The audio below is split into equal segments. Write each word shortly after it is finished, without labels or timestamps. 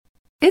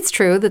It's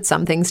true that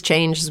some things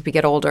change as we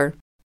get older.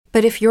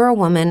 But if you're a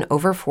woman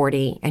over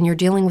 40 and you're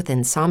dealing with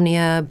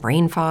insomnia,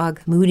 brain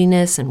fog,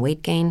 moodiness, and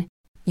weight gain,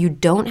 you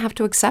don't have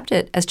to accept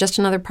it as just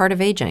another part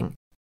of aging.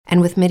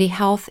 And with MIDI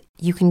Health,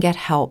 you can get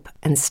help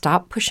and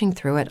stop pushing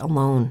through it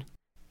alone.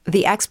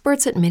 The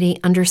experts at MIDI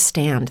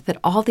understand that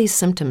all these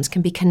symptoms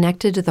can be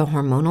connected to the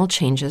hormonal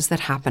changes that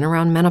happen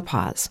around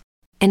menopause,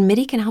 and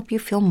MIDI can help you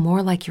feel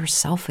more like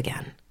yourself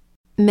again.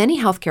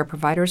 Many healthcare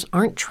providers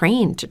aren't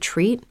trained to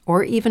treat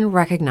or even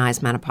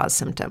recognize menopause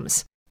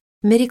symptoms.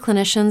 MIDI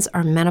clinicians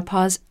are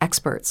menopause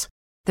experts.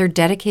 They're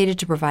dedicated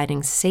to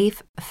providing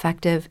safe,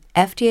 effective,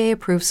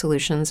 FDA-approved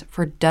solutions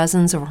for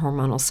dozens of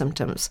hormonal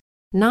symptoms,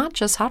 not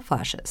just hot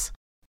flashes.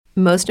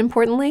 Most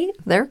importantly,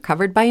 they're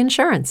covered by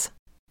insurance.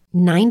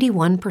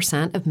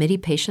 91% of MIDI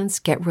patients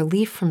get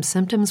relief from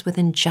symptoms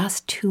within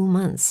just 2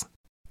 months.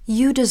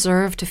 You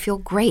deserve to feel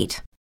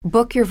great.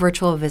 Book your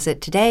virtual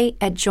visit today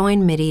at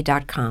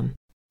joinmidi.com.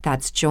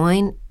 That's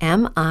joinmidi.com.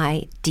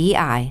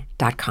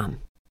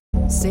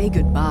 Say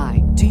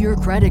goodbye to your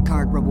credit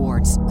card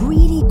rewards.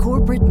 Greedy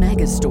corporate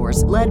mega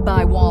stores, led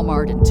by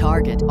Walmart and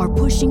Target, are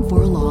pushing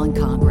for a law in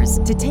Congress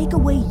to take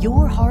away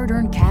your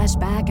hard-earned cash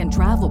back and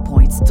travel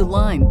points to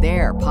line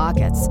their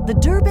pockets. The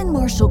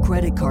Durbin-Marshall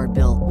credit card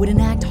bill would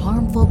enact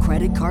harmful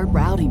credit card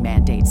routing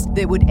mandates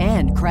that would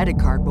end credit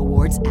card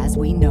rewards as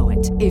we know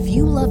it. If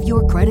you love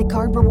your credit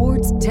card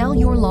rewards, tell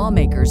your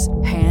lawmakers,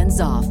 hands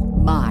off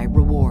my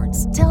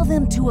rewards. Tell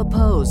them to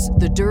oppose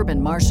the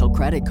Durbin-Marshall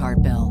credit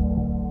card bill.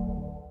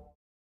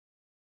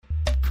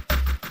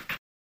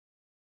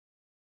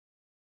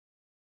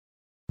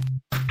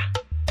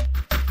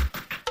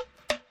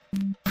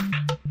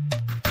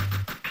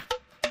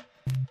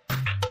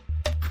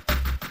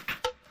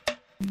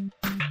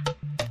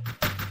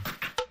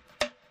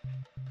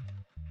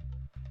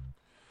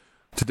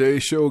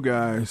 Today's show,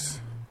 guys,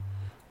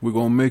 we're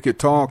going to make it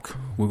talk.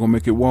 We're going to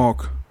make it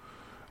walk.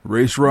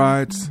 Race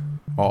riots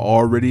are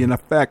already in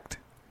effect.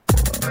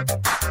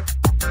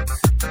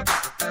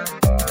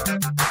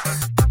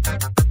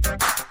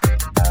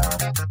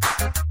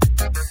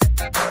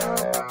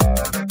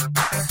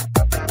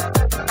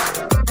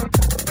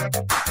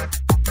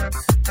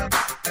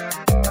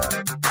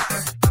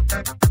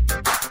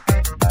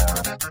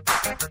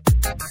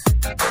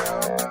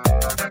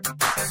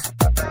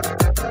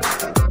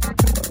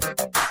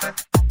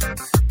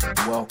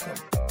 Welcome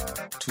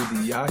to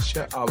the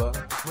Yasha Allah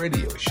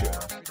radio show,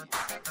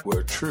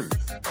 where truth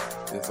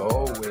is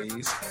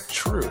always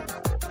true.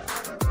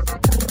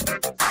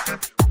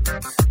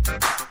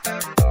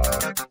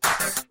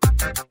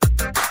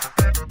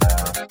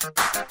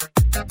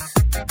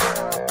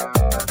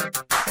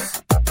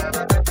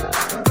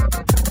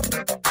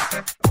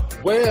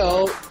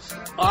 Well,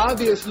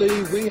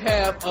 obviously we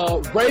have a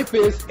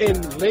rapist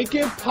in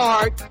Lincoln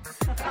Park.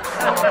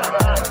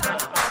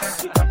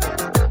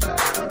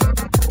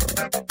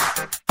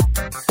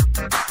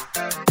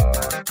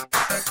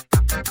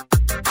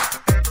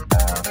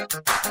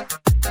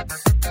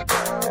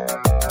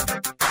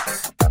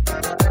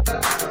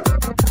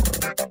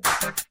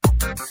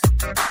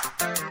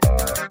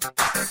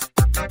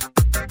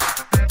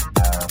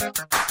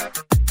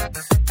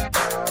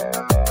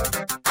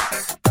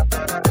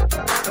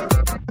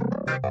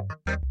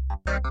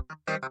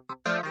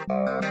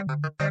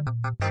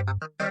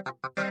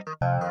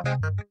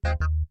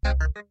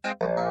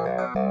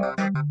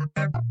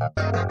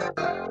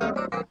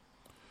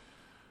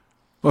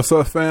 What's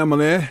up,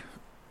 family?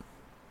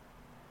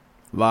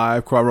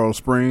 Live, Colorado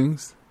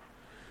Springs.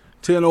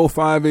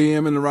 10:05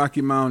 a.m. in the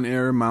Rocky Mountain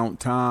area. Mount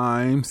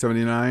Time,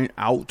 79.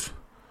 Out.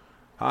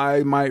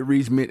 High might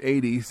reach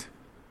mid-80s.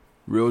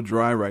 Real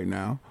dry right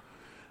now.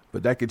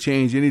 But that could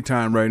change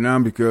anytime right now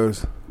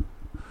because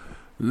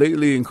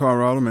lately in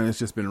Colorado, man, it's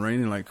just been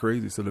raining like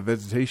crazy. So the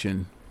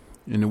vegetation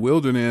in the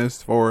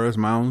wilderness, forest,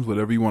 mountains,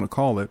 whatever you want to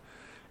call it,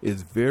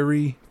 is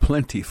very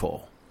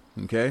plentiful.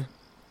 Okay?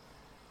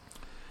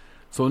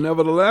 So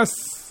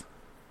nevertheless,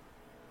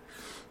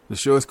 the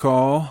show is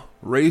called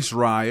Race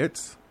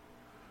Riots,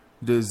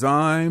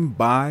 designed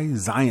by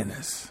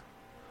Zionists.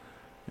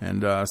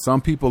 And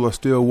some people are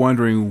still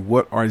wondering,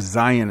 what are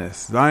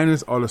Zionists?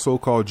 Zionists are the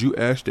so-called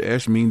Jewish. The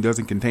esh mean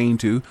doesn't contain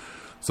to.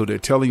 So they're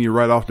telling you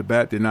right off the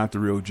bat they're not the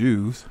real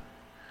Jews.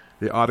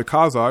 They are the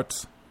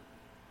Khazars.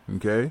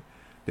 Okay?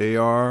 They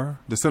are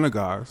the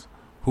synagogues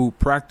who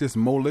practice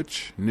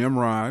Moloch,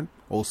 Nimrod,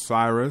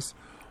 Osiris,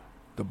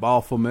 the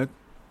Baphomet.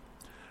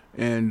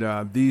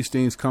 And these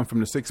things come from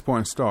the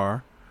 6-point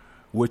star,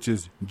 which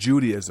is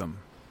Judaism.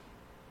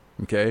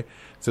 Okay?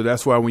 So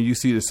that's why when you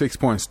see the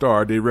 6-point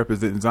star, they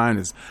represent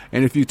Zionists.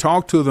 And if you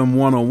talk to them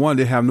one-on-one,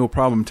 they have no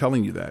problem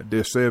telling you that.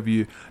 Their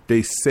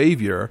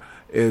savior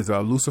is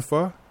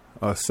Lucifer,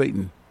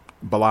 Satan,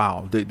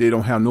 Belial. They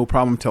don't have no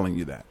problem telling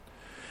you that.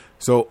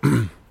 So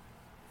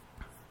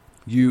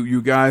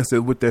you guys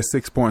that with that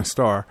 6-point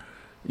star,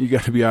 you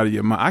got to be out of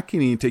your mind. I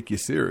can't even take you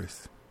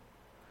serious.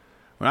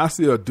 When I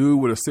see a dude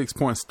with a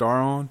 6-point star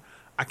on,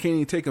 I can't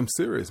even take him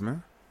serious,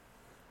 man.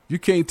 You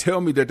can't tell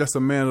me that that's a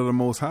man of the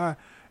Most High.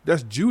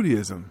 That's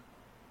Judaism.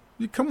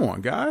 Come on,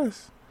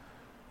 guys.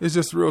 It's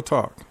just real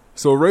talk.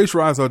 So race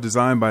riots are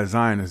designed by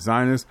Zionists.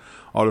 Zionists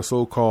are the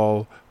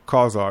so-called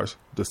Khazars,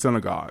 the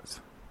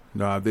synagogues.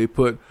 They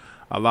put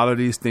a lot of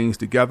these things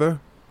together,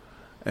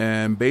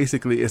 and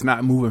basically it's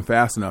not moving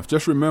fast enough.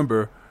 Just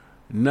remember,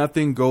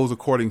 nothing goes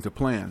according to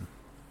plan.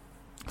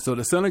 So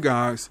the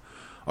synagogues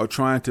are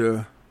trying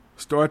to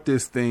start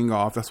this thing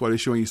off. That's why they're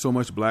showing you so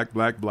much black,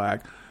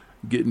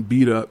 getting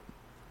beat up,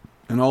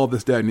 and all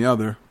this, that, and the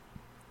other.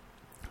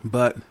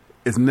 But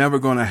it's never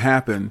going to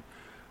happen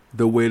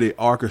the way they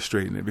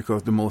orchestrating it,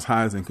 because the Most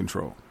High is in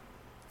control.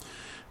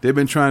 They've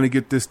been trying to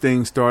get this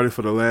thing started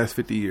for the last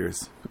 50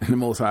 years. And the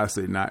Most High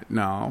say,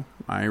 no,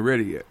 I ain't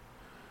ready yet.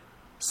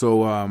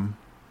 So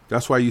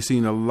that's why you're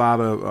seeing a lot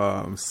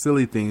of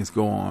silly things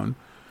go on.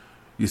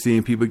 You're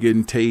seeing people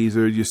getting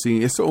tasered. You're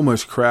seeing, it's so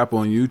much crap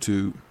on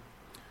YouTube.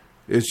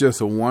 It's just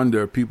a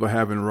wonder people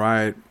haven't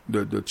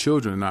the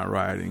children are not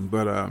rioting.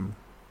 But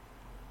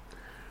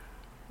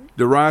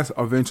the riots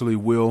eventually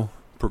will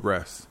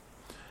progress.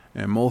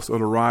 And most of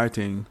the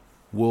rioting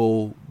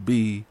will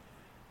be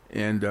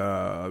in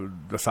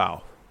the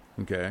South.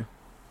 Okay.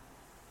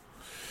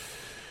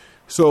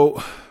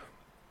 So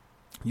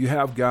you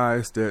have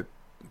guys that,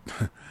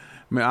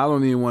 man, I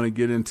don't even want to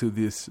get into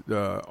this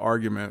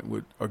argument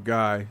with a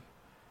guy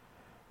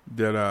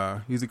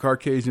that he's a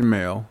Caucasian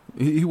male.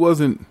 He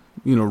wasn't,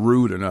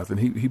 rude or nothing.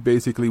 He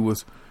basically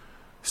was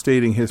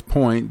stating his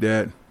point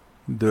that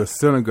the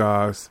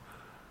synagogues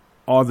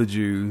are the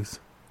Jews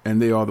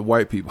and they are the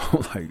white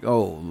people. Like,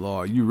 oh,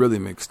 Lord, you really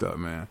mixed up,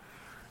 man.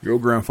 Your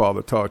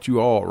grandfather taught you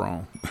all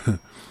wrong.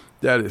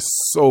 That is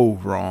so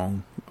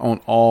wrong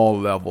on all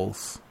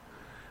levels.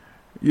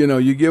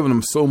 You're giving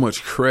him so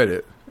much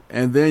credit,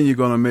 and then you're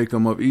going to make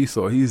him of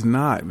Esau. He's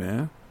not,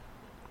 man.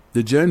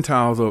 The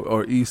Gentiles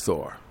are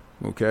Esau,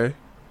 okay?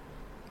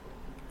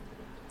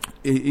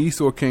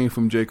 Esau came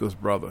from Jacob's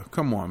brother.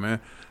 Come on, man.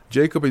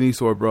 Jacob and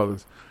Esau are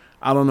brothers.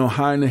 I don't know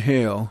how in the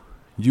hell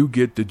you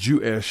get the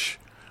Jewish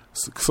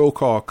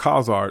so-called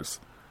Khazars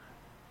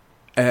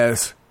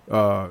as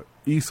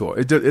Esau.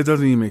 It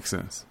doesn't even make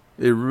sense.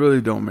 It really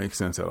don't make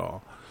sense at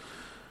all.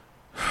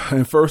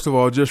 And first of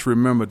all, just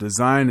remember, the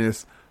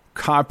Zionists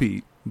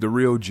copied the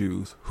real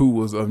Jews, who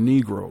was of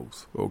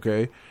Negroes,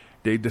 okay?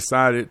 They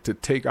decided to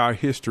take our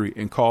history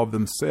and call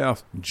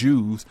themselves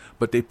Jews,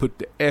 but they put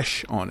the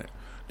Esh on it.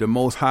 The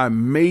Most High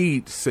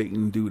made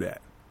Satan do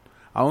that.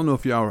 I don't know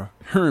if y'all are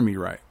hearing me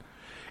right.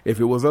 If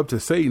it was up to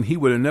Satan, he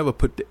would have never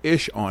put the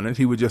Ish on it.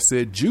 He would just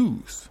said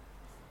Jews.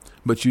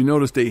 But you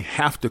notice they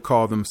have to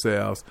call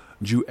themselves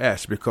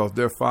Jewesh, because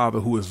their father,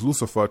 who is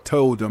Lucifer,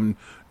 told them,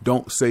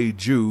 don't say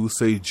Jews,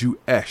 say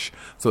Jewesh.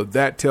 So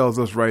that tells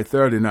us right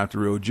there they're not the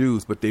real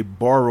Jews, but they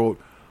borrowed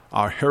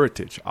our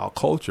heritage, our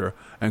culture,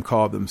 and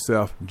called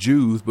themselves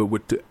Jews, but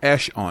with the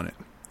Esh on it.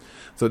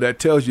 So that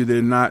tells you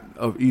they're not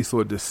of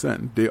Esau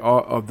descent. They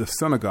are of the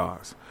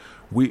synagogues.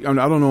 I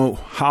don't know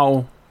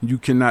how you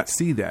cannot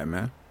see that,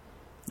 man.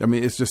 I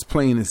mean, it's just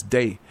plain as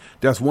day.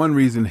 That's one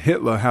reason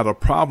Hitler had a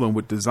problem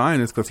with the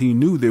Zionists, because he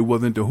knew they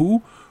wasn't the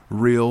who?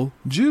 Real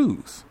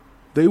Jews.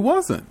 They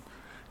wasn't.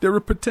 They were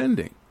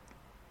pretending.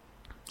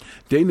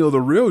 They knew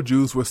the real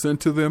Jews were sent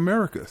to the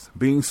Americas,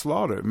 being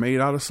slaughtered, made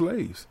out of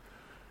slaves.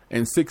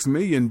 And 6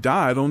 million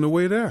died on the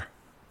way there.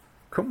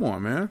 Come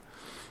on, man.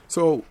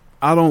 So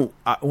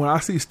when I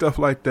see stuff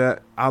like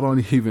that, I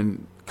don't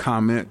even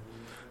comment.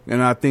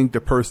 And I think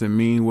the person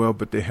mean well,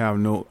 but they have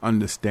no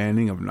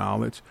understanding of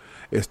knowledge.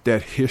 It's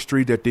that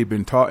history that they've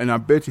been taught. And I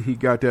bet you he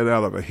got that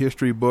out of a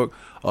history book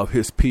of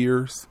his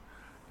peers.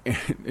 And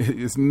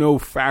it's no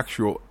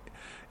factual.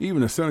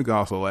 Even the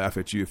synagogues will laugh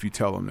at you if you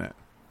tell them that.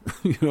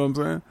 You know what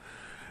I'm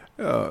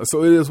saying?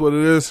 So it is what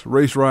it is.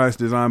 Race riots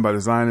designed by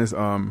the Zionists.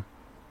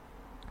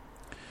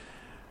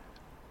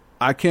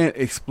 I can't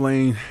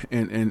explain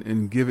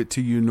and give it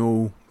to you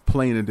no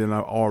plainer than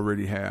I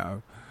already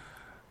have.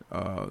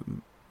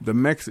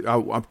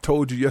 I've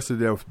told you yesterday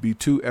there would be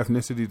two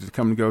ethnicities that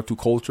come together, two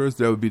cultures.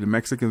 There would be the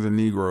Mexicans and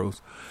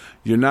Negroes.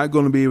 You're not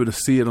going to be able to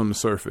see it on the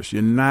surface.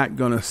 You're not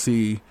going to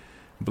see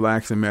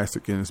blacks and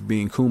Mexicans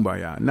being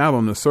kumbaya. Not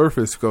on the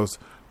surface, because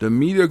the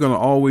media are going to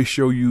always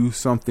show you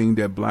something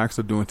that blacks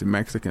are doing to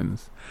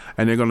Mexicans,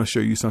 and they're going to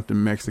show you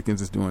something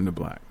Mexicans is doing to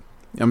black.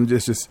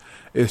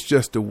 It's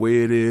just the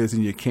way it is,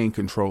 and you can't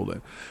control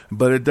it.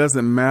 But it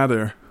doesn't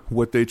matter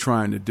what they're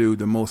trying to do.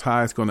 The Most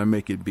High is going to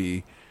make it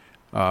be.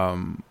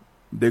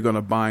 They're going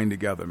to bind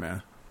together,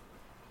 man.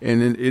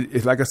 And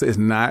it's like I said, it's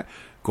not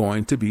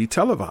going to be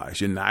televised.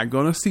 You're not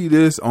going to see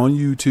this on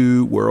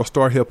YouTube, World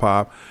Star Hip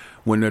Hop.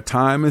 When the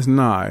time is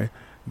nigh,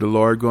 the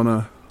Lord going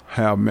to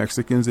have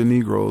Mexicans and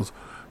Negroes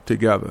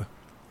together,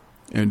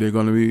 and they're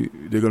going to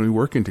be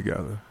working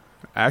together.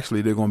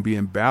 Actually, they're going to be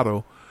in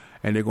battle,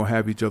 and they're going to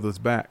have each other's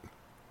back.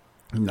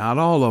 Not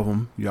all of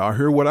them. Y'all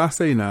hear what I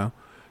say now.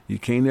 You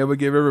can't ever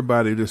give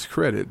everybody this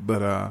credit,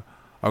 but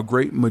a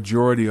great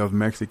majority of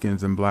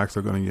Mexicans and blacks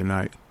are going to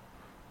unite.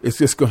 It's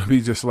just going to be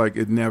just like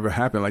it never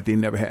happened, like they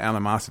never had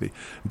animosity.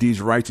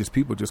 These righteous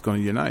people just going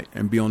to unite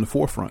and be on the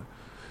forefront.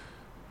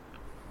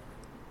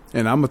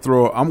 And I'm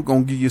going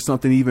to give you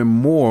something even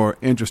more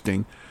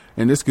interesting.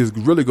 And this is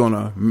really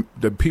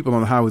the people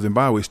on the highways and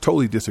byways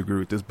totally disagree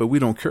with this, but we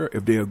don't care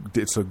if they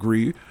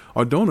disagree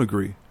or don't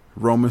agree.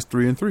 Romans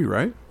 3:3,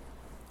 right?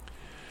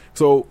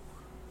 So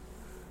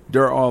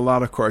there are a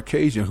lot of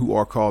Caucasians who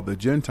are called the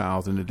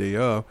Gentiles in the day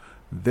of.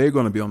 They're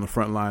going to be on the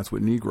front lines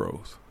with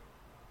Negroes.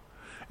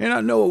 And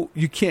I know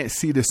you can't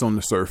see this on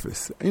the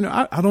surface.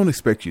 I don't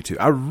expect you to.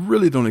 I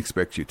really don't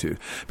expect you to.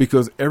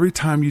 Because every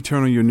time you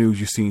turn on your news,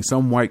 you're seeing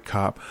some white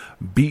cop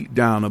beat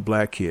down a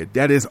black kid.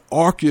 That is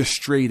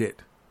orchestrated.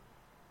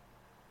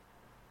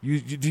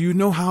 Do you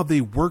know how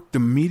they work the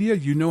media?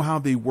 You know how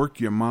they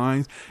work your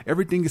minds?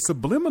 Everything is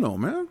subliminal,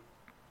 man.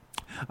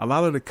 A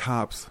lot of the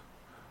cops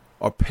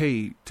are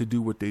paid to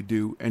do what they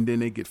do, and then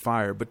they get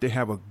fired. But they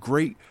have a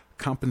great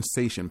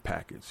compensation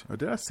package. Or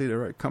did I say that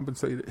right?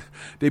 Compensated.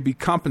 They be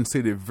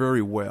compensated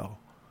very well.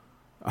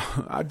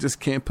 I just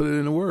can't put it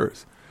into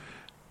words.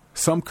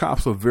 Some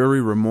cops are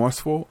very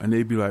remorseful, and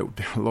they be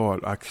like,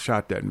 Lord, I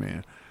shot that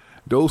man.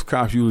 Those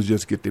cops usually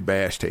just get their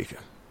badge taken.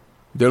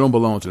 They don't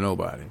belong to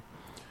nobody.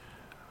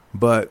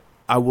 But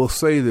I will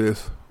say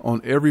this,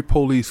 on every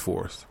police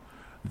force,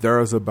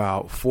 there's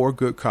about 4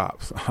 good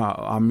cops.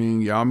 I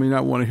mean, y'all may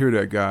not want to hear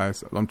that,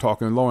 guys. I'm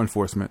talking law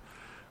enforcement.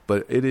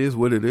 But it is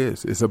what it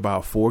is. It's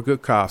about 4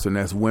 good cops, and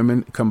that's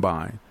women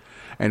combined.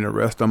 And the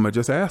rest of them are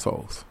just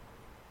assholes.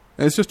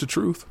 And it's just the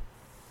truth.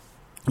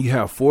 You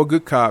have 4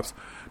 good cops.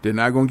 They're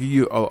not going to give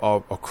you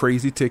a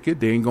crazy ticket.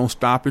 They ain't going to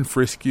stop and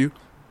frisk you.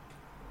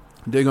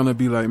 They're going to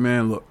be like,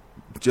 man, look,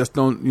 just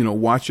don't,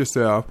 watch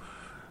yourself.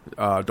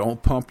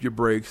 Don't pump your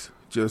brakes.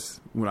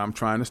 Just when I'm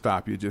trying to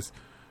stop you, just,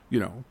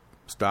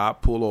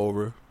 stop, pull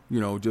over,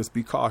 just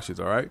be cautious.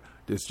 All right.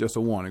 It's just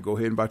a warning. Go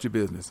ahead and about your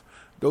business.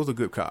 Those are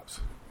good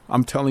cops.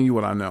 I'm telling you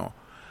what I know.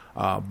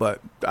 But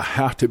I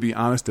have to be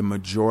honest, the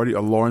majority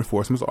of law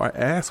enforcement are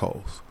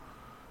assholes.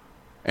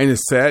 And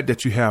it's sad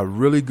that you have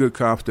really good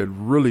cops that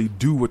really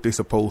do what they're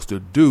supposed to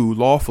do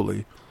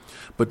lawfully,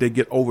 but they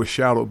get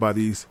overshadowed by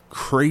these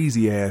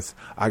crazy ass,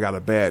 I got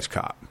a badge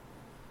cop,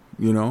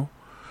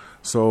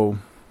 So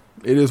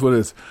it is what it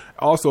is.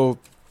 Also,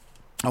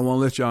 I want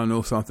to let y'all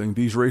know something.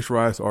 These race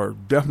riots are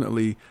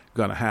definitely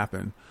going to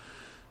happen.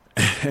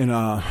 And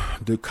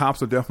the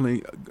cops are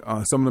definitely,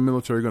 some of the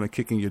military are going to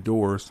kick in your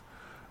doors.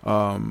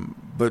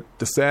 But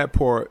the sad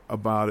part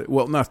about it,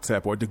 well, not the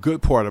sad part, the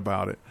good part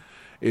about it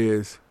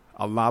is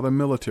a lot of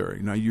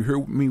military. Now, you hear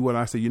me what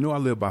I say. I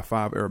live by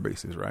 5 air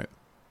bases, right?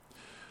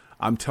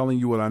 I'm telling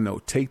you what I know.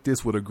 Take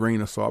this with a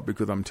grain of salt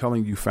because I'm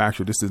telling you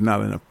factual. This is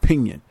not an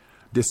opinion.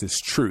 This is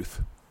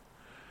truth.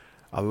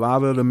 A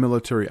lot of the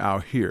military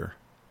out here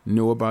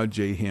know about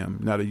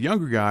JHIM. Now, the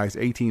younger guys,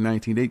 18,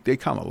 19, they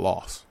kind of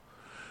lost.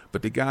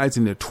 But the guys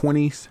in their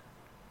 20s,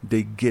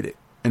 they get it.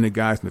 And the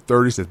guys in the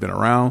 30s that's been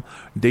around,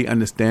 they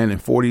understand.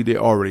 And 40, they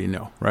already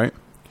know, right?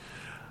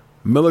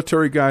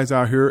 Military guys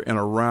out here and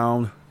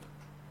around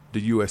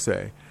the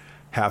USA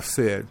have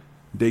said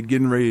they're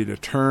getting ready to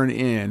turn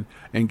in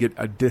and get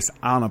a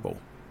dishonorable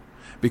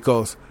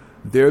because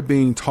they're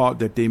being taught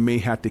that they may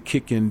have to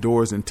kick in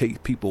doors and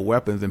take people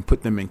weapons and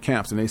put them in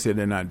camps. And they said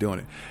they're not doing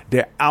it.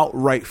 They're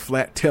outright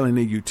flat telling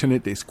their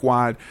lieutenant, their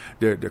squad,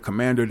 their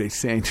commander, they're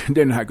saying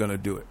they're not going to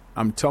do it.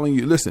 I'm telling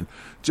you, listen,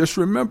 just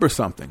remember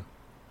something.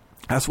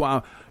 That's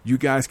why you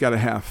guys got to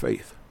have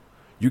faith.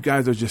 You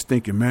guys are just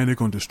thinking, man, they're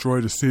going to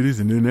destroy the cities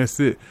and then that's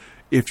it.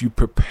 If you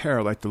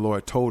prepare like the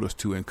Lord told us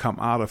to and come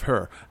out of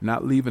her,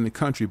 not leaving the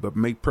country, but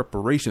make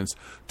preparations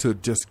to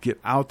just get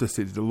out the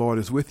city, the Lord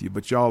is with you.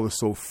 But y'all are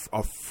so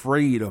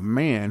afraid of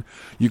man,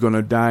 you're going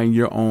to die in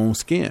your own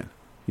skin.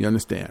 You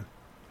understand?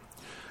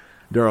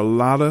 There are a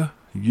lot of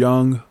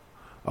young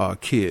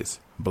kids,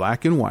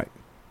 black and white.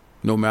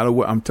 No matter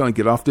what, I'm telling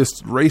you, get off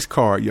this race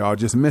card. Y'all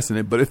just missing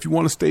it. But if you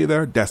want to stay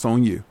there, that's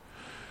on you.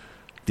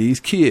 These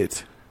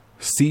kids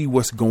see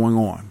what's going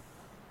on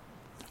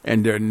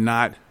and they're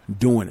not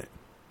doing it.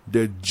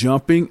 They're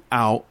jumping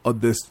out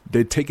of this.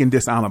 They're taking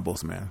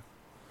dishonorables, man.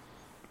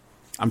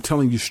 I'm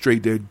telling you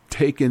straight, they're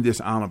taking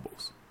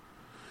dishonorables.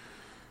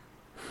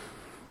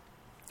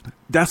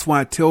 That's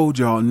why I told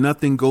y'all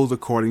nothing goes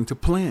according to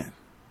plan.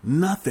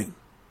 Nothing.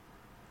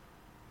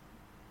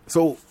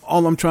 So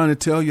all I'm trying to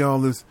tell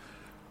y'all is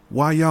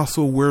why y'all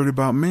so worried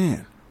about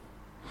man.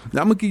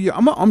 Now I'm gonna give you.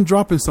 I'm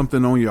dropping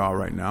something on y'all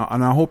right now,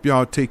 and I hope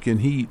y'all taking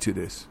heed to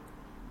this.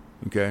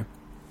 Okay,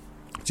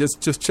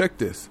 just check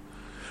this,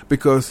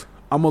 because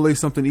I'm gonna lay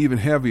something even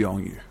heavy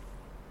on you.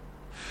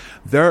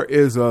 There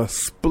is a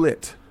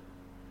split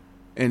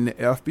in the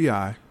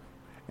FBI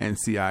and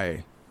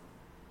CIA.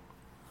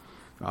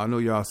 I know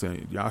y'all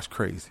saying y'all's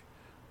crazy.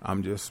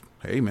 I'm just,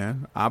 hey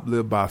man, I've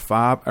lived by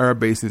 5 air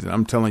bases, and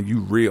I'm telling you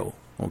real.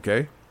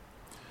 Okay,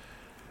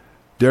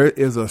 there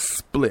is a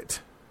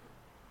split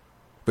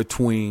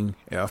between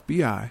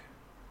FBI,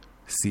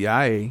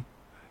 CIA,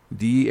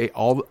 DEA.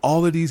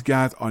 All of these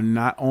guys are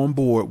not on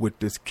board with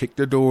this kick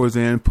the doors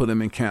in, put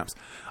them in camps.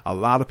 A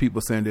lot of people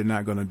saying they're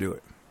not going to do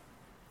it.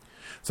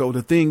 So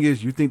the thing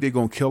is, you think they're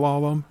going to kill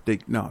all of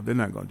them? No, they're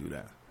not going to do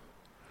that.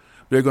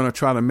 They're going to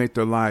try to make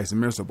their lives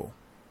miserable.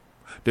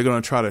 They're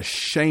going to try to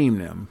shame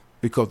them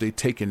because they've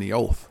taken the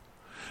oath.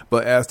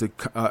 But as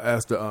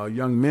the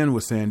young men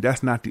were saying,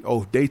 that's not the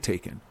oath they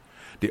taken.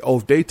 The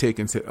oath they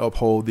taken to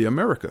uphold the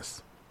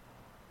Americas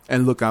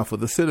and look out for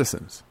the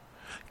citizens.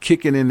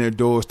 Kicking in their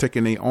doors,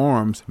 taking their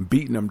arms,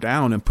 beating them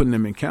down and putting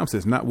them in camps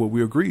is not what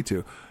we agreed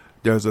to.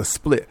 There's a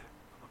split.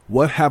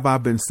 What have I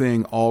been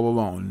saying all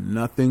along?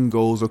 Nothing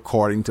goes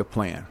according to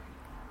plan.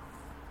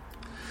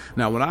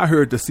 Now, when I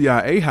heard the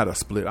CIA had a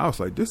split, I was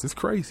like, this is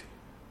crazy.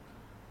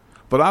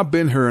 But I've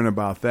been hearing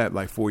about that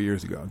like 4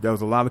 years ago. There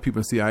was a lot of people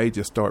in CIA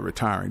just started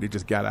retiring. They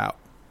just got out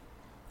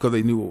because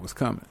they knew what was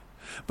coming.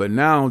 But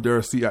now there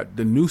are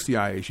the new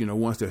CIAs,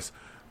 ones that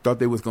thought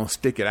they was going to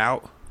stick it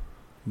out,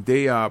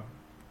 they're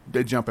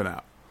jumping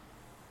out.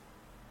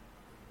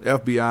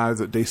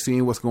 FBI, they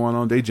seeing what's going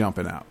on, they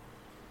jumping out.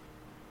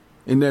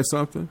 Isn't that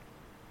something?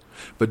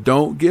 But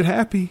don't get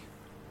happy,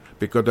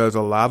 because there's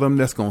a lot of them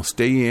that's going to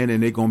stay in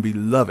and they're going to be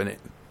loving it.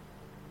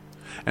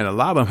 And a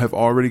lot of them have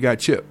already got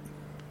chipped.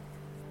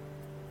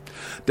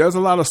 There's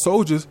a lot of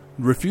soldiers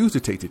refuse to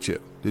take the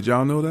chip. Did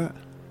y'all know that?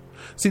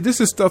 See,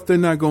 this is stuff they're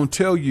not going to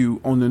tell you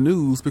on the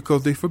news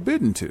because they're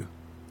forbidden to.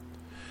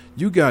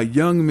 You got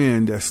young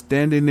men that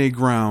standing their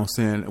ground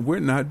saying, we're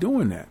not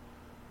doing that.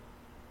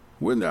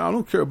 I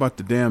don't care about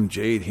the damn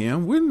Jade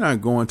him. We're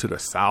not going to the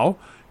South,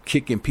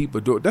 kicking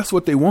people door. That's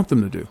what they want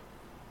them to do.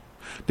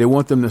 They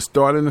want them to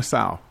start in the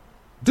South.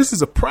 This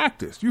is a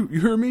practice. You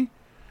hear me?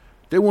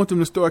 They want them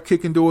to start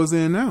kicking doors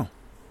in now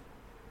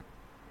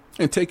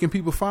and taking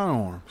people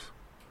firearms.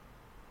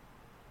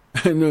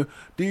 And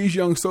these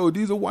young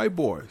soldiers, these are white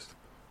boys.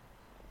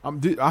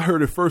 I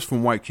heard it first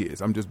from white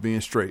kids. I'm just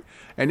being straight.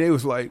 And they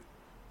was like,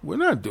 we're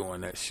not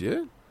doing that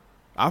shit.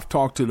 I've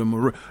talked to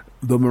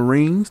the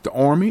Marines, the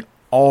Army,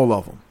 all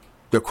of them.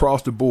 They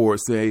across the board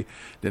say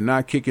they're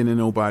not kicking in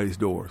nobody's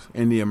doors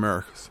in the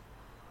Americas.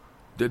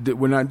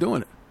 We're not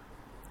doing it.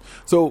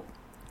 So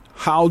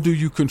how do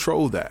you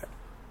control that?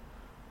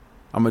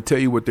 I'm going to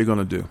tell you what they're going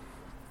to do.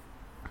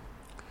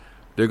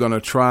 They're going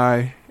to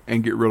try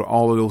and get rid of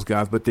all of those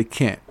guys, but they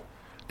can't.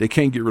 They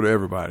can't get rid of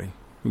everybody,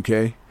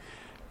 okay?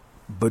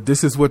 But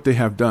this is what they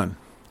have done.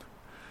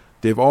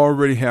 They've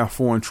already have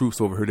foreign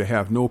troops over here. They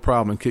have no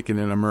problem kicking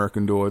in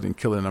American doors and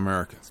killing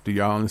Americans. Do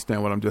y'all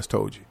understand what I just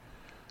told you?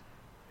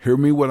 Hear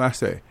me what I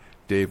say.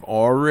 They've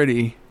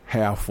already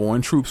have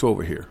foreign troops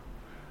over here.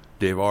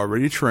 They've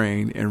already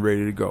trained and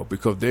ready to go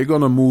because they're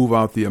going to move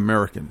out the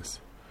Americans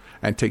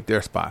and take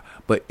their spot.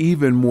 But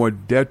even more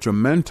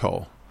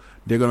detrimental,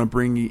 they're going to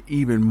bring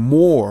even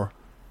more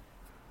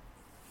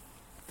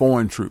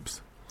foreign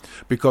troops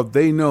because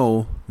they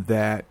know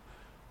that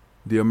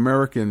the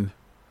American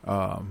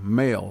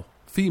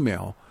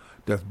female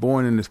that's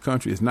born in this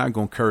country is not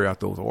going to carry out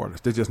those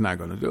orders. They're just not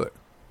going to do it.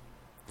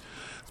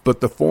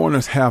 But the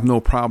foreigners have no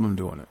problem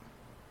doing it.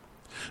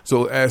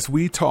 So as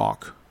we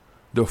talk,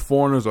 the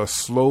foreigners are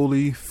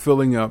slowly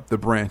filling up the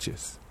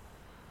branches.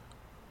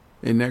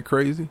 Isn't that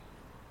crazy?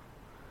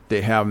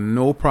 They have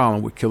no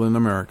problem with killing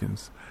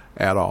Americans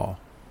at all.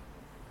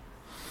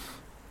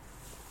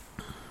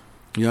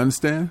 You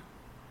understand?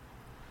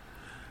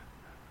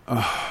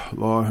 Oh,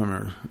 Lord have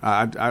mercy.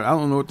 I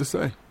don't know what to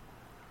say.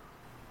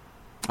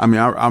 I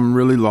mean, I'm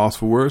really lost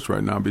for words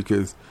right now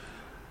because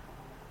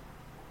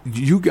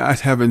you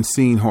guys haven't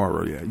seen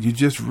horror yet. You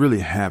just really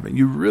haven't.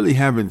 You really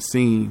haven't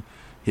seen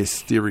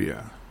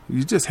hysteria.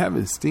 You just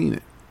haven't seen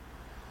it.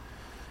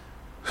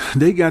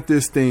 They got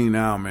this thing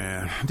now,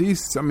 man.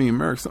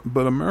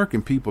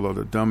 American people are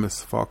the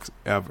dumbest fucks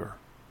ever.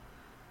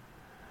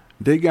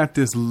 They got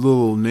this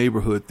little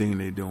neighborhood thing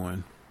they're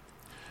doing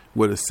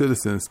where the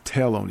citizens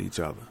tell on each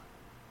other.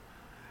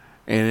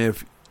 And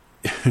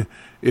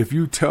if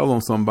you tell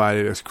on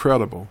somebody that's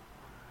credible,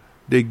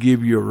 they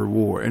give you a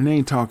reward. And they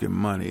ain't talking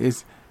money.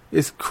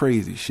 It's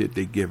crazy shit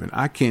they giving.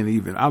 I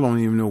don't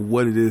even know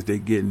what it is they're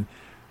getting.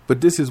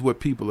 But this is what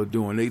people are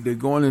doing. They're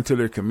going into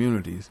their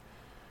communities,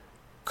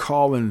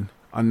 calling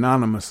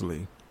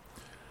anonymously.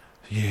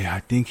 Yeah, I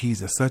think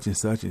he's a such and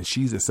such and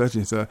she's a such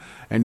and such.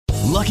 And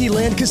Lucky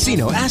Land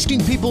Casino,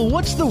 asking people,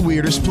 what's the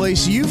weirdest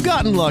place you've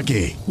gotten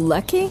lucky?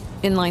 Lucky?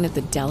 In line at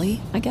the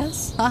deli, I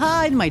guess?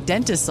 Aha, in my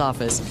dentist's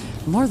office.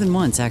 More than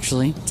once,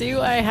 actually.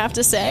 Do I have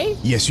to say?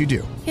 Yes, you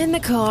do. In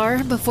the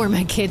car before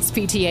my kids'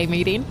 PTA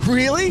meeting.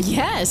 Really?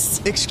 Yes.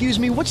 Excuse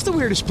me, what's the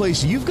weirdest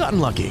place you've gotten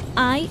lucky?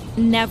 I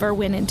never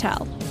win and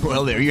tell.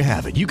 Well, there you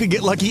have it. You can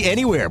get lucky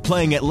anywhere,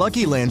 playing at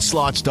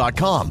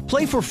LuckyLandSlots.com.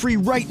 Play for free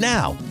right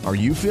now. Are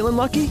you feeling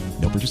lucky?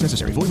 No purchase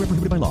necessary. Void where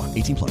prohibited by law.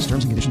 18+.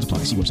 Terms and conditions apply.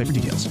 See website for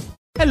details.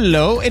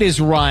 Hello, it is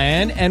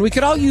Ryan, and we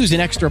could all use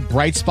an extra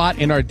bright spot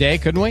in our day,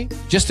 couldn't we?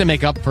 Just to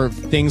make up for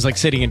things like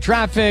sitting in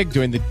traffic,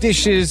 doing the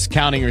dishes,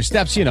 counting your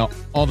steps,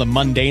 all the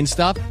mundane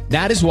stuff.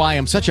 That is why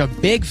I'm such a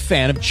big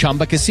fan of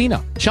Chumba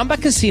Casino. Chumba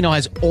Casino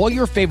has all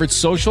your favorite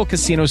social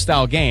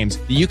casino-style games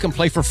that you can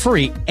play for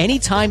free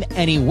anytime,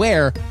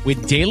 anywhere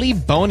with daily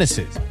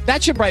bonuses.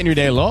 That should brighten your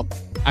day a little.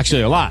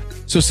 Actually, a lot.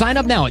 So sign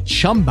up now at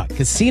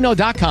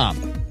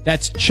ChumbaCasino.com.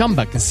 That's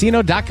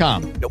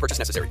ChumbaCasino.com. No purchase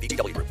necessary.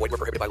 VGW Group. Void where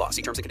prohibited by law.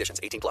 See terms and conditions.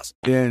 18+.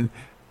 Then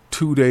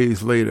 2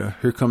 days later,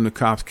 here come the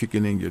cops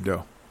kicking in your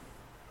door.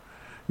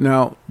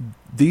 Now,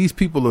 these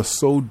people are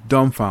so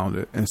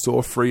dumbfounded and so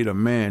afraid of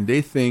man.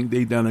 They think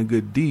they done a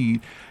good deed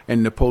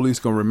and the police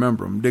going to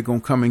remember them. They're going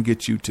to come and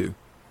get you too.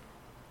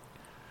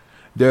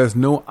 There's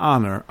no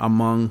honor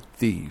among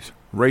thieves.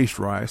 Race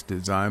riots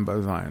designed by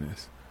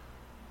Zionists.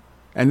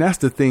 And that's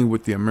the thing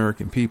with the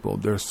American people.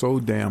 They're so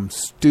damn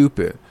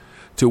stupid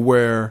to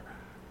where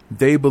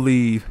they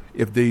believe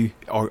if they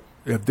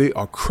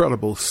are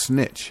credible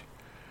snitch,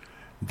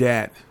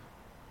 that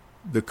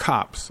the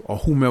cops or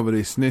whomever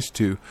they snitch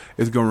to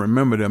is going to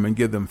remember them and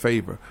give them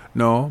favor.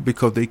 No,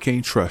 because they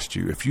can't trust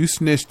you. If you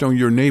snitched on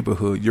your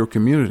neighborhood, your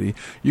community,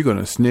 you're going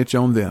to snitch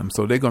on them.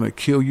 So they're going to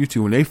kill you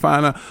too. When they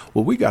find out,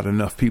 well, we got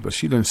enough people,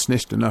 she done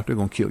snitched enough, they're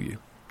going to kill you.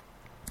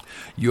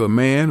 You're a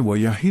man, well,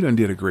 yeah, he done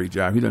did a great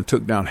job. He done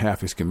took down half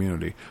his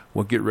community.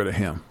 Well, get rid of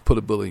him. Put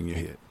a bullet in your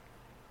head.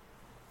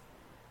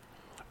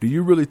 Do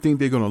you really think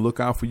they're going to look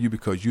out for you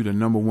because you're the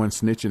number one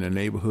snitch in the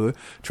neighborhood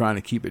trying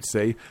to keep it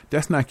safe?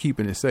 That's not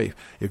keeping it safe.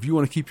 If you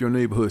want to keep your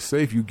neighborhood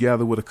safe, you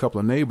gather with a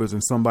couple of neighbors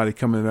and somebody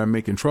coming in there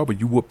making trouble,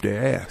 you whoop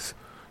their ass.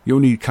 You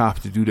don't need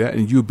cops to do that,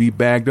 and you'll be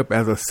bagged up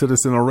as a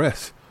citizen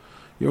arrest.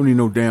 You don't need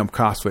no damn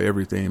cops for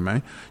everything,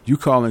 man. You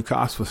calling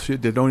cops for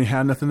shit that don't even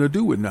have nothing to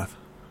do with nothing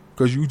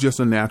because you just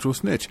a natural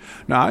snitch.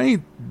 Now,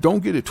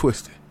 don't get it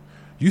twisted.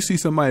 You see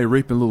somebody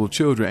raping little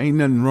children, ain't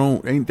nothing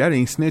wrong. Ain't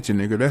snitching,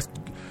 nigga.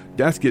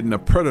 That's getting a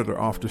predator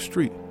off the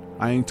street.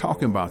 I ain't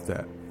talking about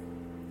that.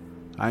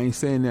 I ain't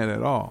saying that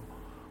at all.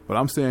 But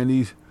I'm saying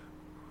these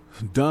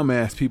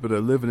dumbass people that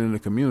are living in the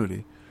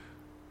community,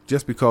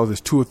 just because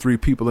there's 2 or 3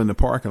 people in the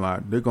parking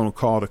lot, they're going to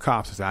call the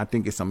cops and say, I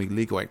think it's some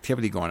illegal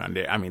activity going on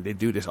there. I mean, they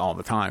do this all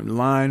the time,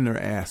 lying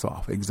their ass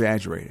off,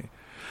 exaggerating.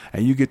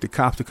 And you get the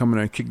cops to come in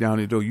there and kick down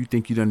the door. You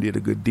think you done did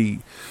a good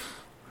deed.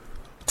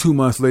 2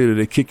 months later,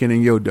 they're kicking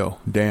in your door.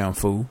 Damn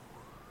fool.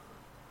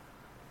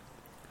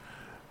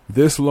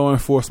 This law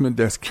enforcement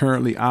that's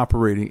currently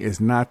operating is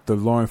not the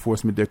law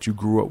enforcement that you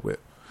grew up with.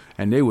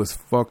 And they was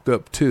fucked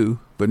up too.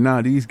 But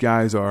now these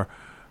guys are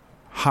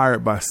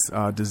hired by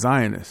the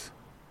Zionists.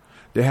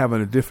 They're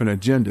having a different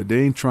agenda.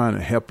 They ain't trying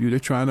to help you. They're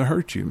trying to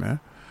hurt you, man.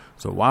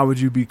 So why would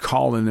you be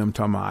calling them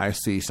talking about, I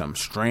see some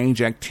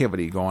strange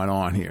activity going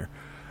on here?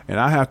 And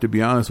I have to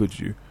be honest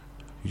with you.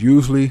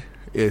 Usually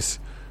it's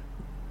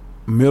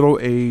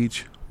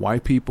middle-aged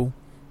white people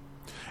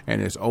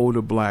and it's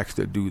older blacks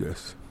that do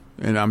this.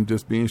 And I'm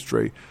just being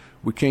straight.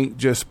 We can't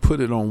just put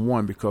it on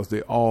one because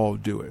they all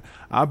do it.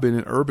 I've been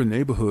in urban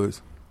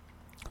neighborhoods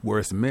where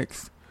it's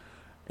mixed,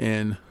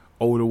 and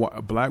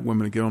older black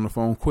women get on the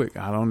phone quick.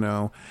 I don't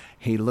know.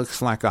 He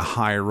looks like a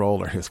high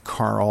roller. His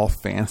car all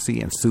fancy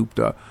and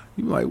souped up.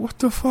 You're like, what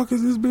the fuck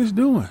is this bitch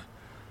doing?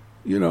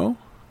 You know?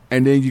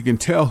 And then you can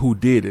tell who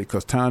did it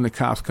because time the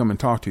cops come and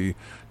talk to you,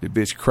 the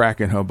bitch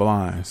cracking her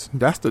blinds.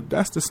 That's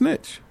the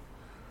snitch.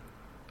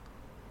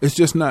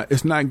 It's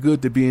not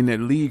good to be in that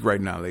league right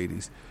now,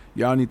 ladies.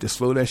 Y'all need to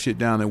slow that shit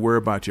down and worry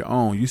about your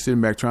own. You sitting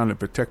back trying to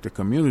protect a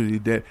community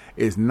that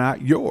is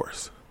not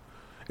yours.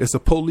 It's a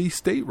police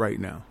state right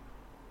now.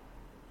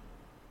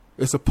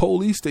 It's a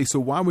police state. So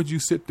why would you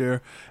sit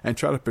there and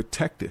try to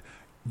protect it?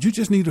 You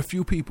just need a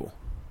few people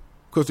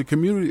because the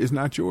community is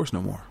not yours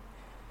no more.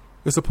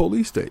 It's a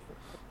police state.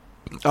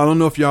 I don't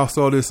know if y'all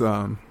saw this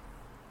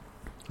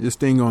this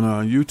thing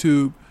on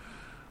YouTube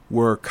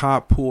where a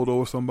cop pulled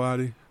over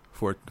somebody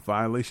for a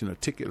violation, a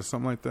ticket or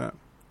something like that.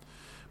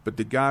 But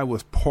the guy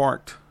was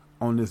parked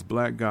on this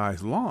black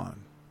guy's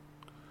lawn.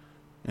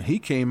 And he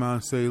came out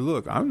and said,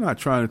 look, I'm not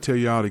trying to tell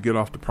y'all to get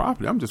off the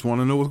property. I'm just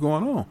want to know what's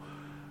going on.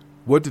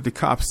 What did the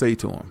cop say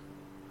to him?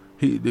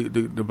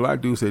 The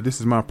black dude said, this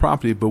is my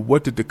property. But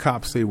what did the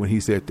cop say when he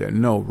said that?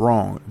 No,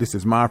 wrong. This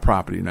is my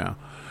property now.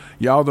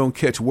 Y'all don't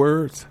catch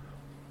words.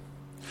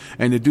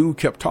 And the dude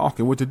kept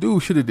talking. What the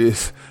dude should have did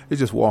is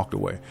just walked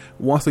away.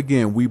 Once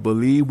again, we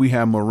believe we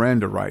have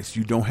Miranda rights.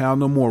 You don't have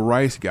no more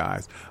rights,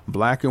 guys.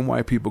 Black and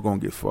white people going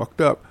to get fucked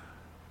up,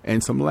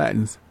 and some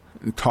Latins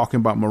talking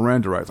about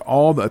Miranda rights.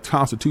 All the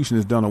Constitution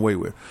is done away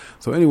with.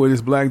 So anyway,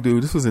 this black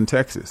dude, this was in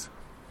Texas.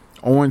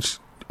 Orange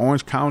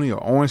County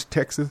or Orange,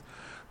 Texas.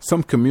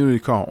 Some community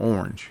called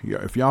Orange.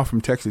 Yeah, if y'all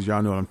from Texas,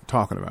 y'all know what I'm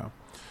talking about.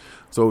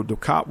 So the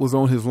cop was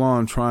on his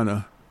lawn trying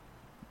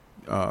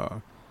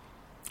to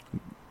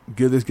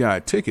give this guy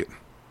a ticket,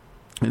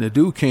 and the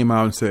dude came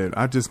out and said,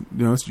 I just,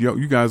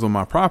 you guys on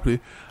my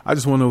property, I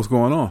just want to know what's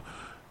going on.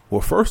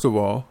 Well, first of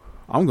all,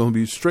 I'm going to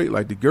be straight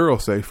like the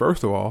girls say.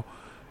 First of all,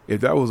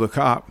 if that was a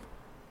cop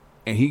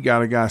and he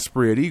got a guy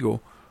spread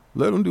eagle,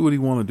 let him do what he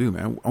want to do,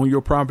 man, on your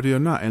property or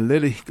not, and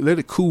let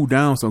it cool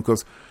down some,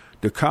 because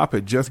the cop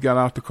had just got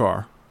out the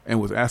car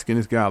and was asking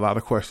this guy a lot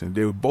of questions.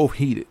 They were both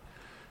heated.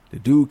 The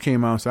dude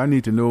came out and said, I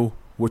need to know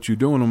what you're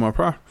doing on my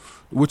property,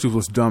 which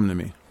was dumb to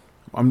me.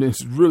 I mean,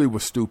 this really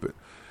was stupid.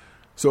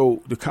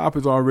 So the cop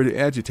is already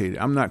agitated.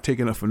 I'm not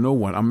taking it for no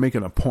one. I'm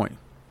making a point.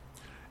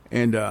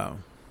 And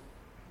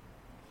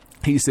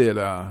he said,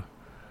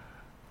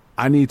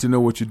 I need to know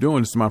what you're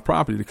doing. This is my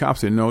property. The cop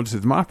said, no, this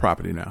is my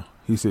property now.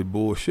 He said,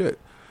 bullshit.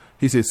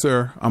 He said,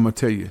 sir, I'm going to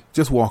tell you,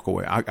 just walk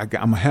away.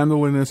 I'm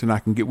handling this and I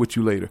can get with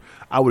you later.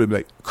 I would have been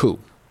like, cool.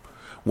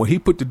 When he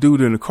put the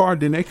dude in the car,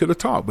 then they could have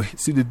talked. But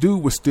see, the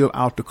dude was still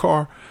out the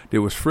car. They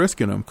was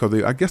frisking him because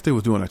I guess they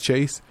was doing a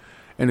chase,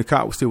 and the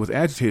cop was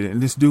agitated.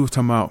 And this dude was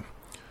talking about,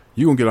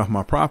 "You gonna get off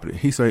my property?"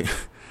 He said,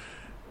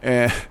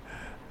 and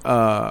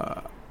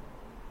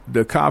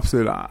the cop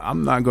said,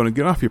 "I'm not gonna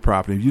get off your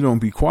property. If you don't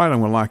be quiet,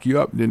 I'm gonna lock you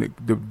up." Then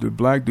the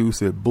black dude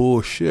said,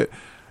 "Bullshit."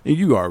 And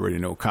you already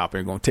know cop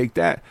ain't gonna take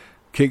that.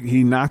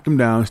 He knocked him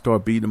down and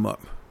started beating him up.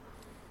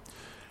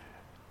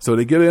 So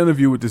they get an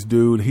interview with this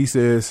dude. He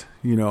says,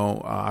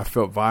 I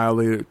felt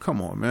violated. Come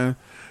on, man.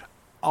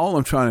 All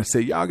I'm trying to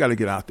say, y'all got to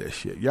get out that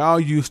shit. Y'all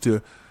used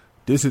to,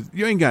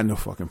 you ain't got no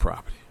fucking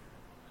property.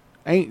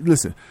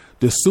 Listen,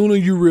 the sooner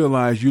you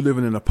realize you're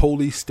living in a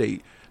police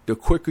state, the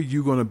quicker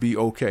you're going to be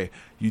okay.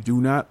 You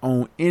do not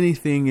own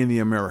anything in the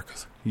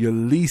Americas. You're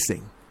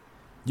leasing.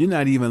 You're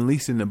not even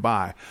leasing to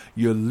buy.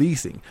 You're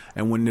leasing.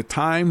 And when the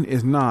time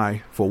is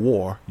nigh for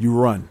war, you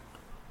run.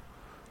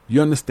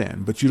 You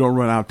understand? But you don't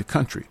run out the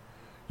country.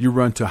 You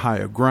run to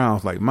higher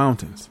grounds like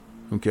mountains.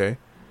 Okay?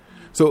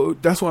 So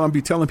that's what I'll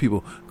be telling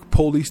people.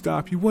 Police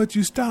stop you. What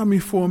you stop me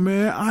for,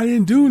 man? I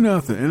didn't do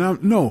nothing. And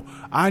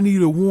I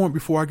need a warrant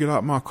before I get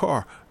out my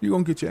car. You're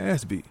going to get your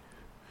ass beat.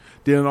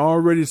 Then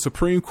already the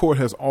Supreme Court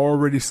has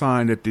already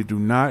signed that they do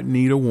not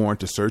need a warrant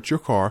to search your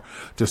car,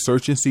 to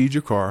search and seize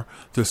your car,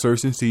 to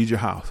search and seize your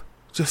house.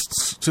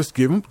 Just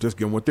give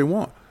them what they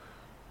want.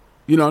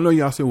 I know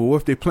y'all say, well, what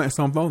if they plant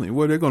something on you?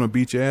 Well, they're going to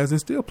beat your ass and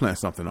still plant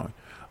something on you.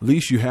 At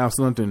least you have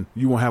something,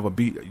 you won't have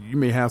you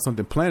may have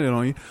something planted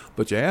on you,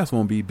 but your ass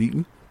won't be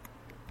beaten.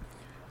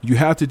 You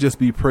have to just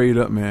be prayed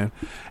up, man,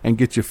 and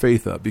get your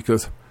faith up,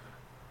 because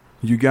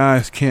you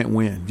guys can't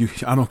win.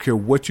 I don't care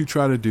what you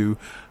try to do,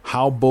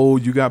 how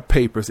bold you got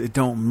papers. It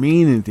don't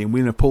mean anything.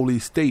 We're in a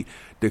police state.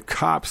 The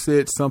cop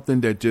said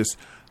something that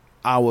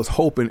I was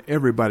hoping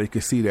everybody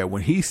could see that.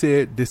 When he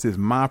said, "This is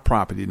my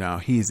property now,"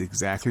 he's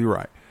exactly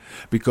right.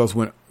 Because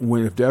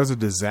if there's a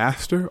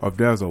disaster, or if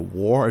there's a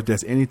war, if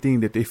there's anything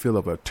that they feel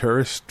of a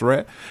terrorist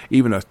threat,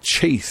 even a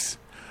chase,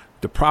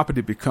 the property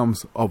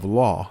becomes of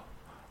law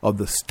of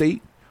the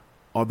state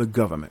or the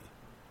government.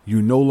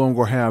 You no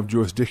longer have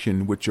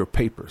jurisdiction with your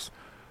papers.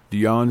 Do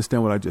y'all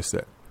understand what I just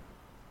said?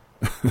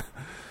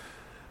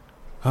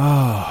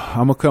 I'm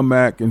going to come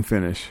back and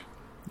finish.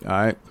 All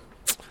right.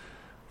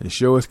 The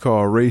show is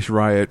called Race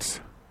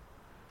Riots,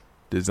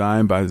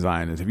 designed by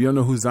Zionists. If you don't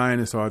know who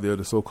Zionists are, they're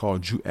the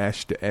so-called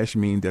Jewish. The Esh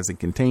mean doesn't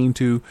contain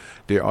to.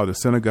 They are the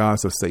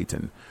synagogues of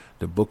Satan.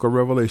 The book of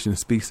Revelation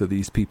speaks of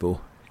these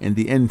people in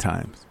the end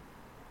times.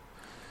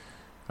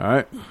 All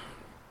right.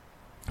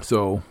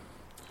 So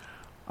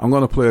I'm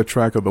going to play a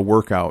track of the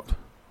workout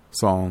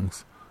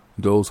songs,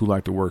 those who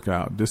like to work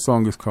out. This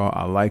song is called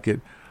I Like It.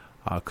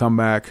 I'll come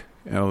back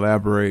and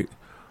elaborate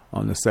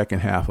on the second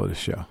half of the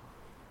show.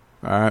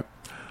 All right.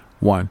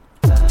 1.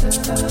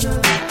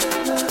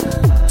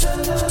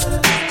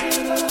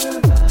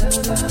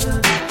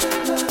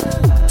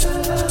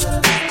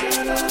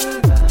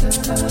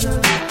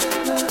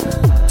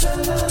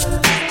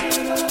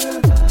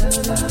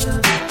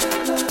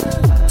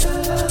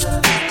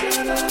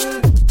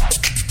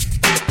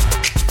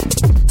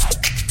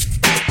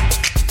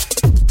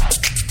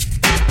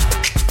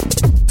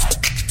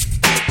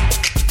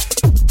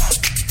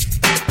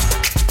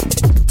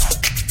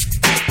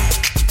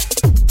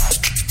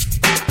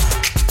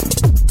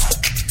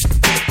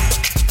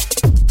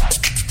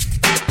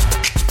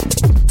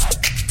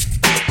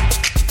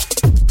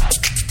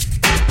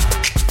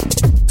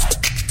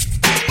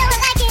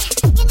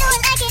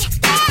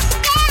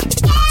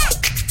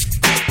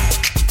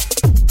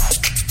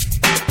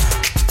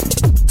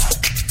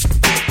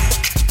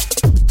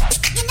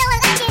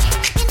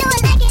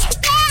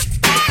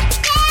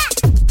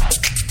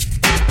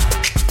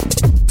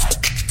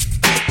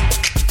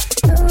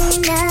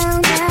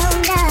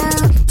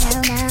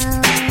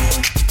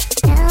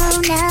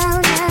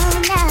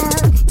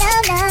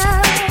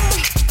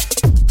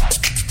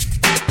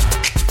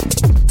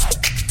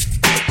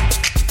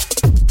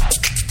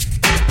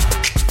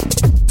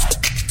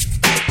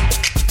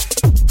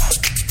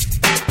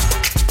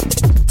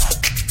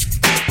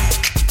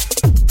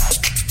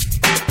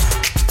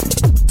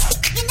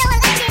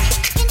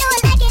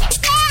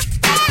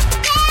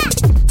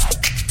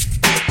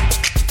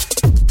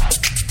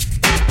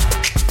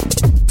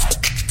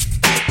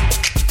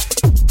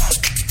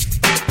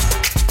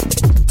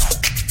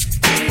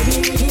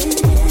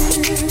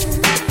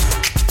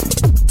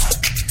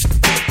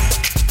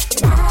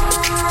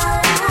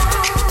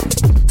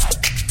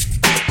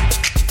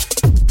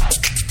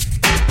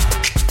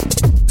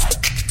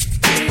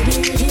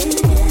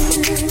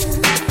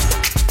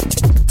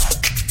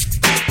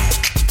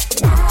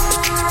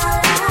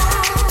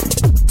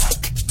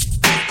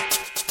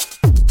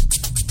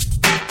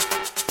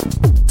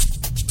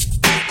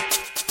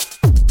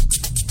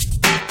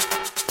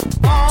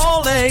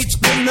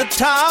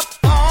 top,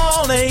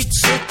 all eight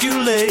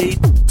circulate.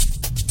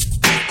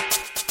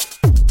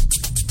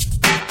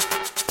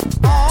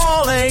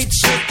 All eight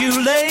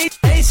circulate.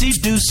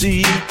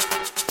 AC-doocy,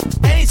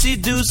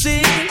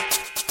 AC-doocy.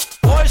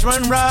 Boys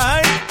run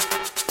right,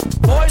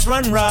 boys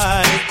run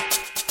right.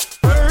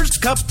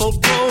 First couple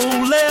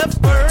go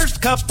left,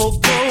 first couple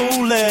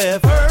go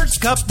left, first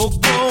couple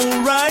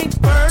go right,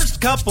 first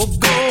couple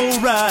go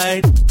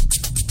right.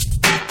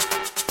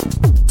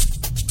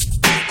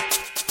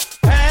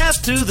 Pass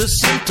to the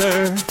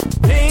center,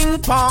 ping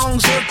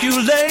pong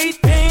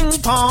circulate, ping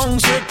pong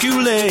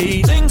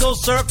circulate, single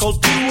circle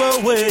to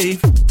a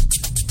wave.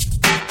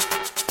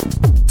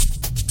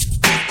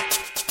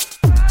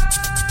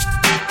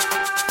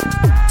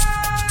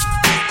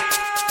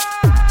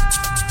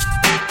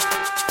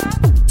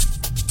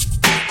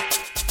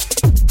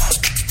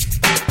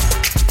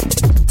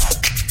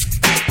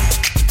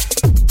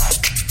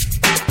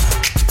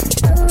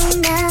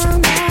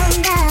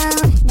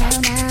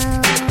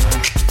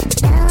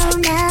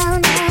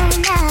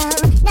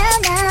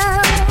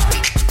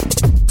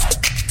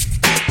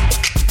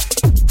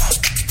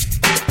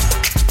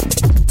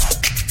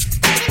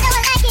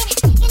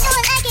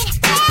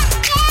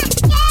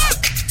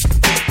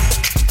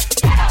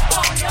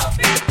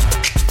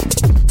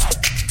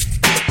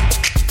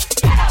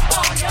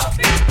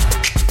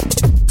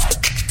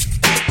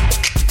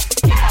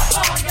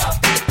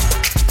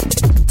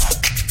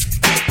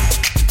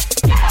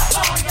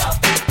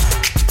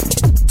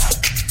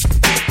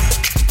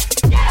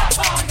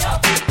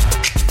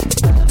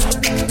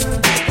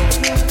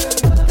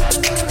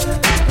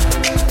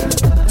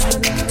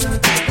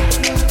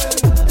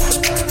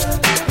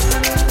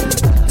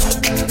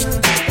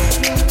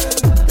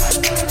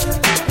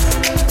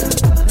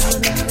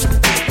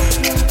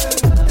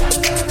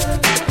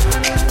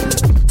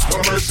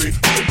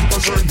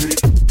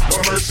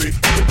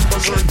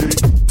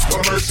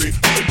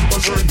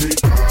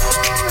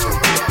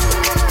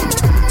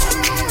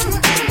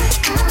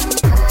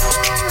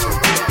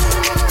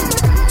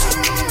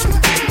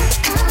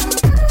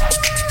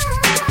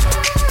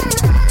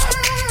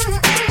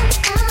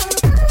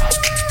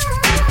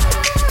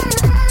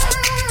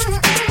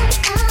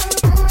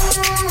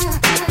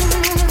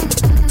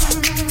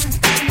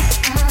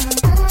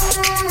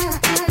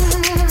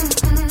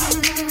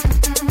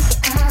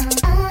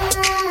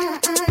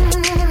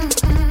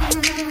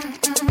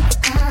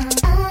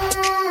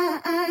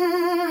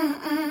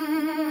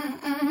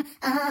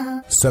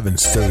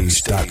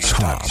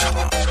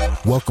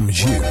 SevenStage.com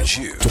welcomes you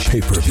to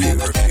pay-per-view.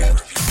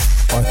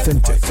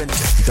 Authentic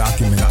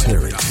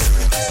documentaries.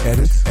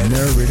 Edit and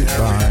narrated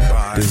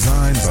by,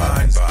 designed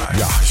by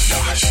Yash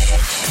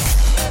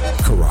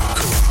Karak.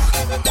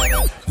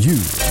 You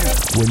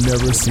will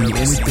never see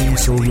anything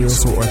so real,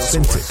 so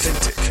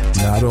authentic.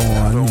 Not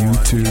on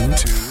YouTube,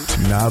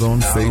 not on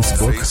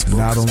Facebook,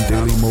 not on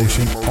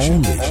Dailymotion,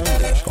 only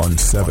on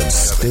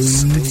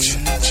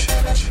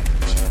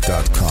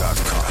SevenStage.com.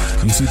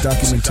 You see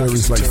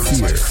documentaries like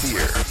Fear.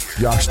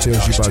 Yash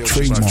tells you about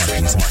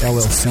trademarkings and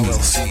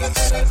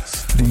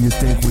LLCs. Do you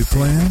think we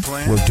plan?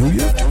 Well, do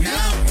you?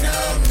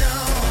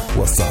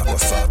 What's up?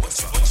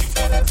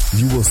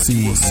 You will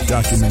see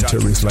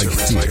documentaries like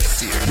Fear.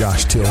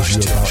 Yash tells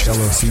you about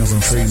LLCs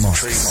and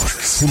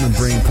trademarks. Human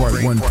Brain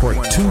Part 1,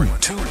 Part 2.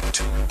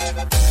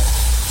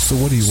 So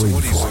what are you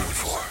waiting for?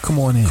 Come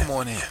on in.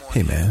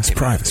 Hey man, it's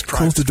private.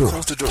 Close the door.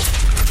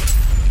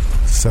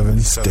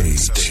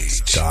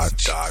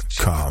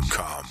 SevenStage.com.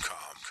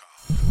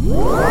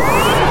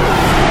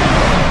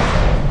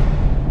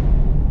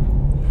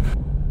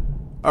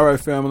 All right,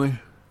 family.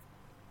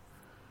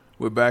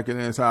 We're back in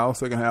this house.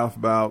 Second half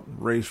about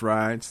race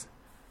riots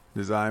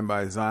designed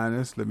by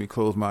Zionists. Let me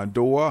close my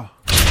door.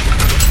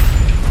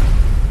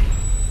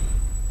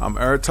 I'm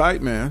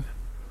airtight, man.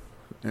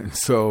 And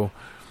so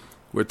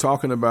we're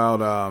talking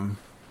about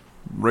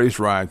race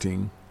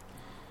rioting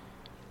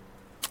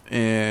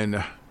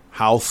and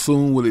how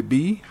soon will it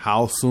be?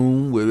 How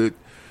soon will it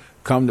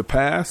come to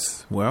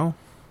pass? Well,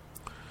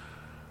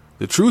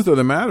 the truth of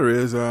the matter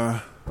is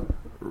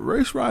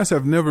race riots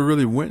have never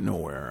really went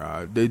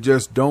nowhere. They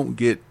just don't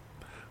get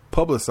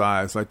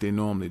publicized like they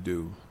normally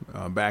do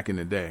back in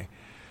the day.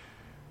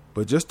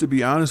 But just to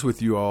be honest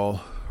with you all,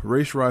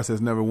 race riots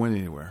has never went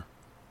anywhere.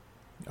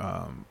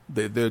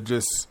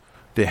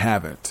 They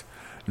haven't.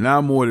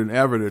 Now more than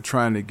ever, they're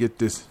trying to get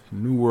this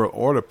New World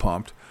Order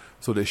pumped.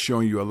 So they're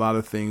showing you a lot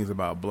of things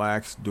about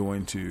cops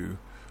doing to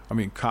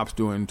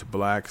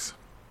blacks.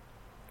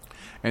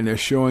 And they're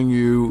showing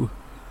you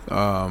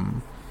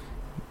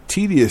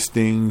tedious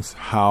things,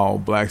 how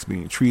blacks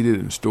being treated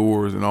in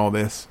stores and all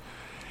this.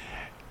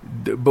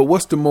 But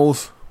what's they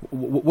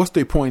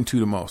pointing to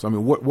the most? I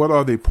mean, what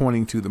are they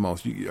pointing to the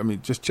most?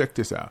 Just check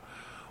this out.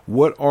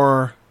 What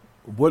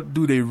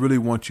do they really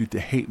want you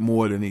to hate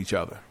more than each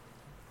other?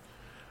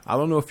 I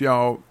don't know if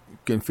y'all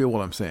can feel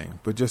what I'm saying,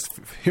 but just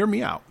hear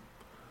me out.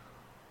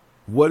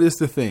 What is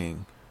the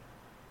thing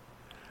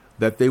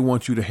that they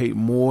want you to hate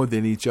more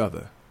than each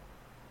other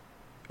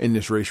in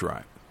this race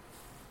riot?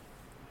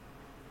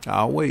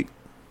 I'll wait.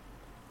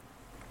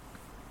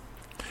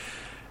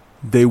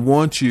 They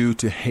want you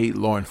to hate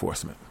law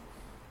enforcement.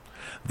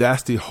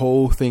 That's the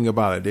whole thing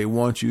about it. They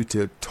want you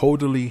to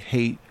totally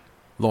hate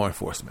law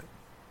enforcement.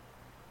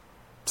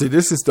 See,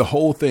 this is the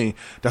whole thing.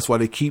 That's why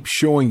they keep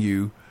showing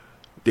you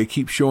they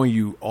keep showing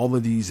you all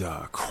of these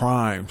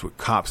crimes with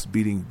cops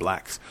beating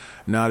blacks.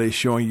 Now they're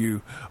showing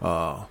you,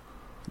 how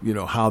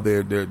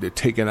they're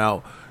taking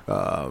out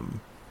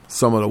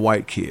some of the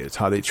white kids,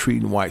 how they're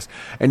treating whites.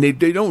 And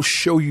they don't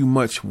show you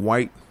much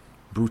white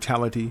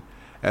brutality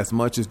as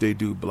much as they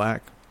do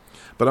black.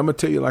 But I'm going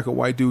to tell you, like a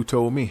white dude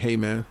told me, hey,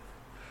 man,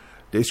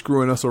 they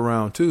screwing us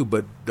around too.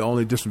 But the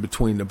only difference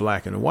between the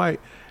black and the white,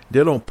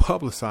 they don't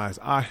publicize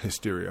our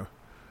hysteria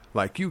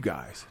like you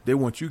guys. They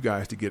want you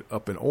guys to get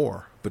up in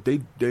awe, but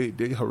they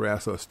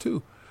harass us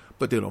too,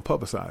 but they don't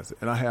publicize it.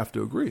 And I have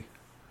to agree.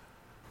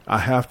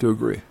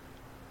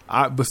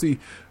 But see,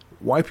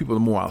 white people are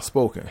more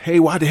outspoken. Hey,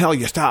 why the hell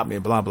you stop me?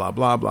 Blah, blah,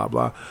 blah, blah,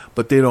 blah.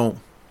 But they don't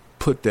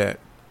put that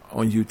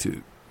on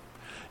YouTube.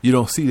 You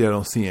don't see that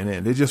on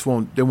CNN.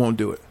 They won't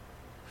do it.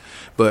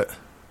 But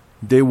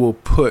they will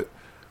put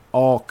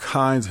all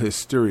kinds of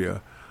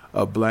hysteria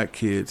of black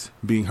kids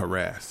being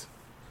harassed.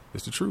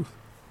 It's the truth.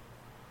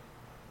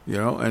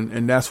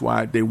 And that's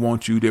why they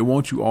want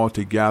you all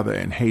to gather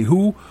and hate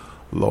who?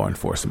 Law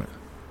enforcement.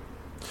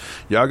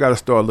 Y'all got to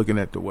start looking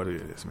at what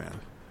it is, man.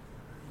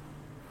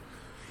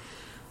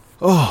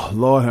 Oh,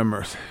 Lord have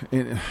mercy.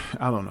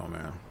 I don't know,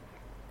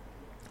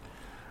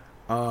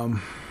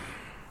 man.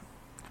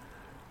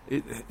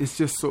 It's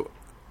just so,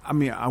 I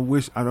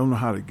don't know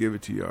how to give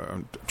it to you.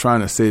 I'm trying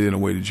to say it in a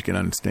way that you can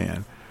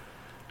understand.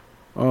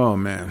 Oh,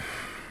 man.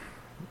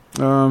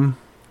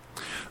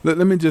 Let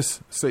me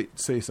just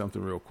say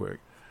something real quick.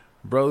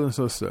 Brothers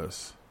and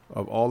sisters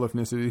of all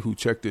ethnicity who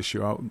check this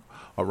show out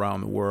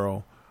around the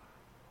world,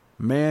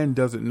 man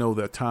doesn't know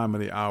the time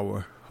of the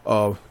hour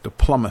of the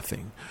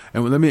plummeting.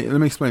 And let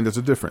me explain. There's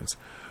a difference.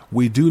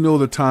 We do know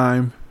the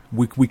time.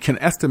 We can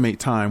estimate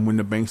time when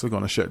the banks are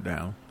going to shut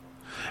down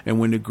and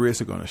when the grids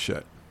are going to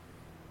shut,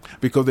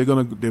 because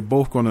they're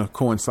both going to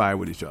coincide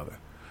with each other.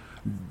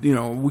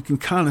 We can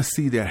kind of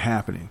see that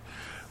happening.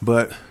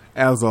 But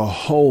as a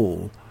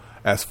whole,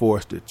 as far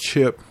as the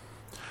chip,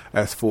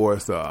 as far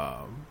as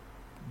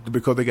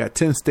because they got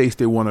 10 states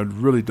they want to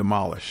really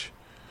demolish.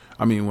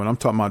 I mean, when I'm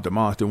talking about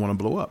demolish, they want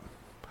to blow up.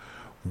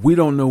 We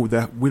don't know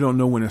that. We don't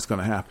know when it's going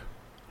to happen.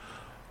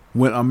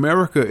 When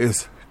America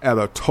is at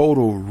a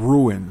total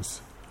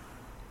ruins,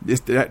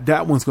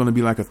 that one's going to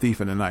be like a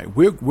thief in the night.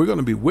 We're going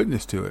to be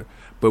witness to it,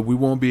 but we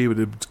won't be able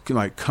to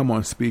come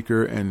on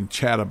speaker and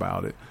chat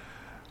about it.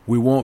 We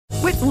won't.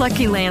 With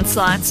Lucky Land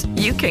Slots,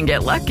 you can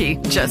get lucky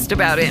just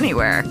about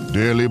anywhere.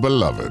 Dearly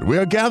beloved, we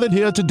are gathered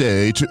here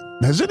today to...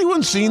 Has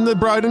anyone seen the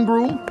bride and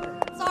groom?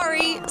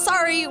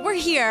 Sorry, we're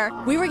here.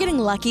 We were getting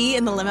lucky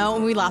in the limo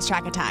and we lost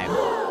track of time.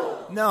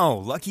 No,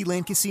 Lucky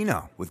Land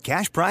Casino, with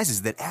cash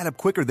prizes that add up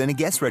quicker than a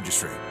guest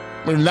registry.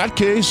 In that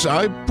case,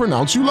 I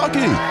pronounce you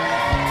lucky.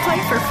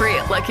 Play for free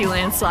at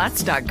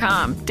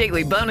LuckyLandSlots.com.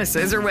 Daily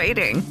bonuses are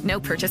waiting. No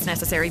purchase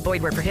necessary.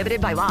 Void where prohibited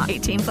by law.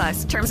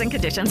 18+. Terms and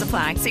conditions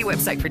apply. See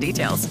website for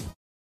details.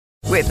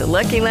 With the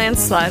Lucky Land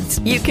Slots,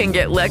 you can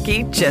get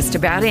lucky just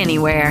about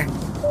anywhere.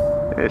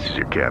 This is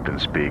your captain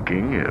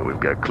speaking. We've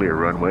got clear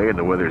runway and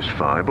the weather's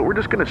fine, but we're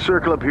just going to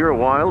circle up here a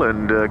while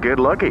and get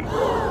lucky.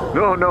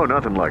 No,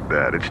 nothing like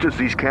that. It's just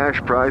these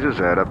cash prizes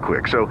add up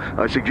quick. So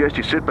I suggest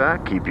you sit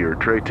back, keep your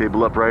tray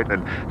table upright,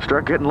 and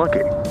start getting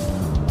lucky.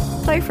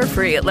 Play for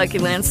free at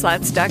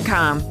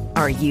LuckyLandSlots.com.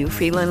 Are you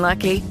feeling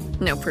lucky?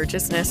 No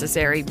purchase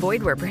necessary.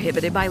 Void where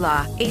prohibited by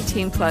law.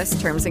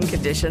 18+ terms and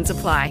conditions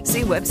apply.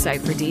 See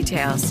website for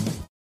details.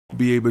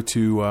 Be able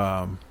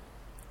to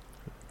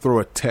throw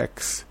a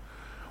text.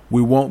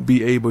 We won't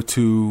be able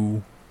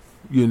to,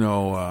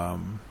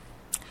 go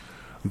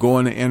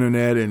on the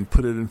internet and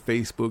put it in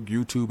Facebook,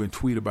 YouTube, and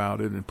tweet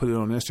about it and put it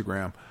on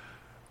Instagram.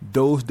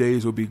 Those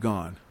days will be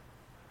gone.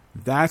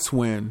 That's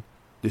when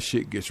the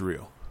shit gets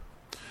real.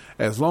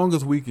 As long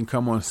as we can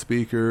come on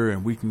speaker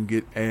and we can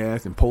get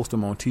ads and post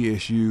them on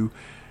TSU,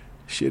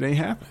 shit ain't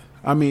happening.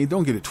 I mean,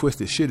 don't get it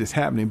twisted. Shit is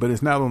happening, but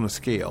it's not on a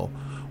scale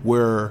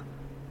where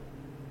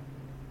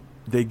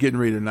they're getting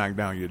ready to knock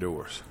down your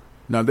doors.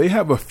 Now, they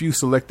have a few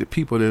selected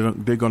people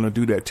that they're going to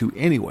do that to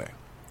anyway.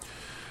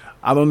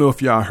 I don't know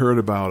if y'all heard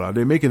about,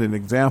 they're making an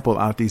example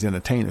out of these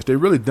entertainers. They're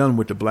really done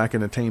with the black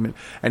entertainment,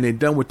 and they're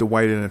done with the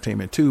white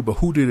entertainment too, but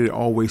who did it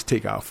always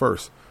take out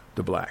first?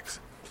 The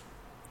blacks.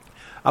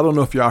 I don't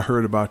know if y'all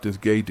heard about this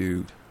gay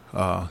dude,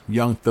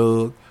 Young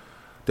Thug,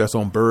 that's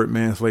on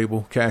Birdman's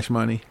label, Cash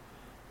Money.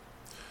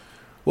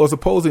 Well,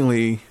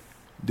 supposedly,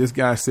 this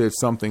guy said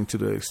something to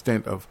the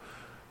extent of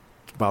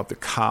about the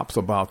cops,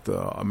 about the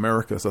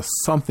Americas, or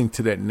something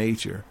to that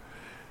nature.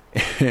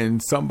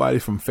 And somebody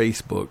from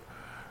Facebook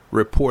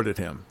reported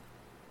him.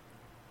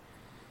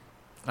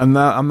 I'm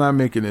not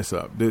making this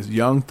up. This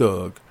Young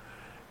Thug,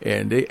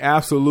 and they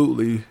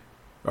absolutely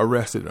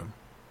arrested him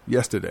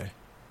yesterday.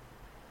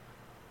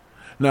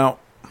 Now,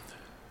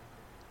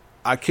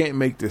 I can't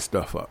make this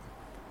stuff up.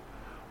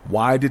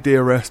 Why did they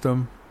arrest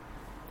him?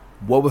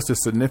 What was the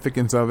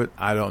significance of it?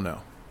 I don't know.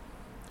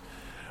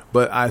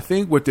 But I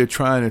think what they're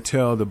trying to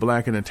tell the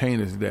black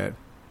entertainers is that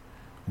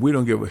we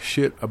don't give a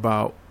shit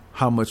about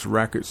how much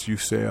records you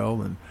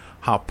sell and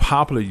how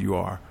popular you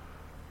are.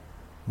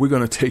 We're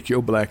going to take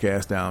your black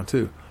ass down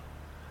too.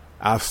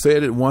 I've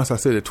said it once, I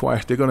said it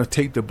twice. They're going to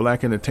take the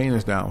black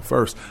entertainers down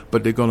first,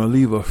 but they're going to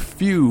leave a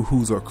few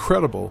who's are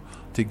credible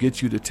to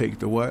get you to take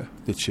the what?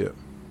 The chip.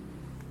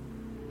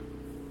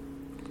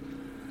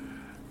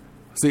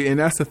 See, and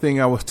that's the thing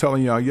I was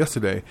telling y'all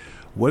yesterday.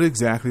 What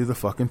exactly is the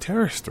fucking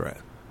terrorist threat?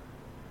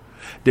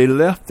 They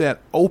left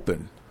that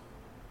open.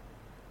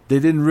 They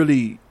didn't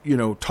really,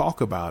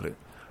 talk about it.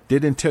 They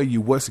didn't tell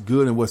you what's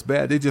good and what's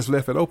bad. They just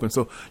left it open.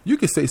 So you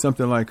could say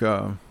something like,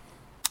 brothers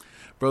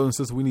and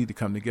sisters, we need to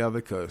come together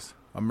because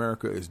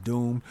America is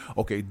doomed.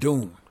 Okay,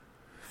 doomed.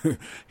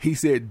 He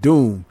said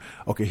doom.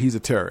 Okay, he's a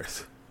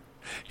terrorist.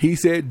 He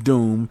said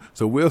doom.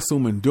 So we're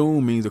assuming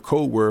doom means a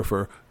code word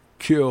for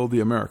kill the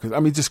Americans. I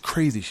mean, just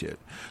crazy shit.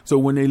 So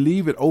when they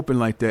leave it open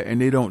like that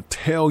and they don't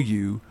tell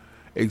you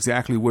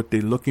exactly what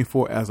they're looking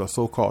for as a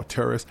so-called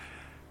terrorist,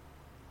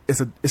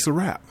 it's a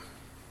wrap.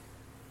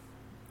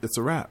 It's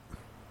a wrap.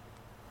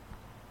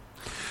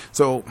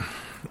 So,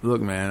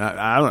 look, man,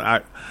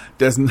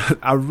 that's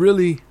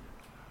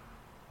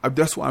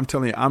why I'm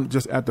telling you, I'm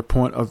just at the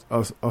point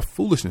of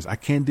foolishness. I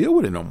can't deal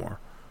with it no more.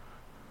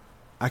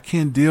 I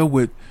can't deal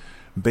with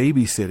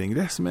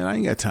babysitting. Man, I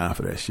ain't got time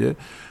for that shit.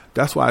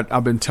 That's why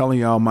I've been telling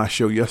y'all my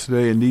show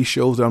yesterday, and these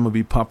shows that I'm going to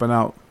be pumping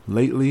out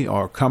lately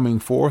are coming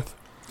forth.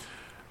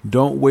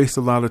 Don't waste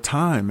a lot of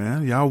time,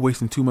 man. Y'all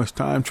wasting too much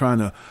time trying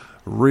to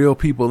reel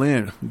people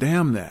in.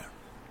 Damn that.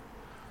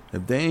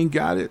 If they ain't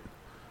got it,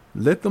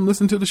 let them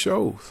listen to the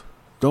shows.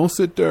 Don't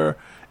sit there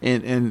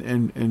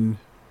and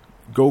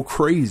go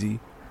crazy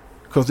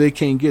because they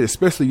can't get it.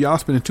 Especially y'all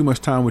spending too much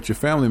time with your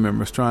family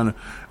members trying to,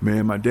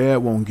 man, my dad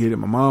won't get it.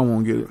 My mom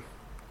won't get it.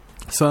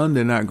 Son,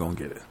 they're not going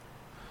to get it.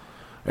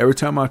 Every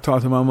time I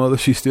talk to my mother,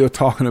 she's still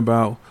talking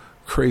about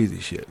crazy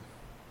shit.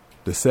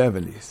 The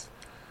 70s.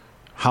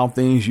 How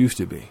things used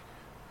to be.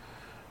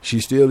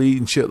 She's still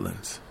eating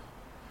chitlins.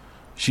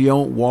 She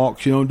don't walk.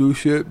 She don't do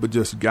shit but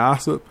just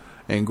gossip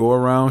and go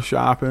around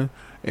shopping.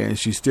 And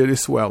she's still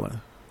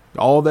swelling.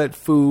 All that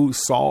food,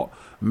 salt,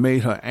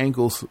 made her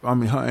ankles.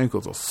 Her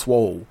ankles are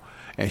swole.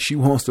 And she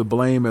wants to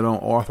blame it on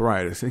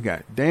arthritis. It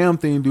got damn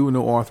thing to do with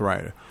no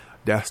arthritis.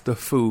 That's the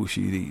food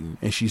she's eating.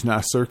 And she's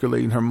not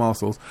circulating her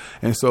muscles.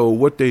 And so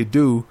what they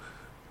do,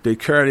 they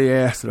carry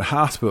their ass to the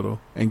hospital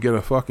and get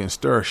a fucking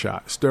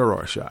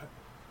steroid shot.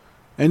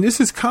 And this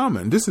is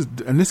common. This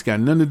got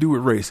nothing to do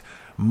with race.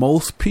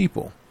 Most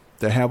people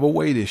that have a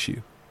weight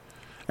issue,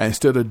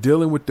 instead of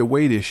dealing with the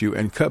weight issue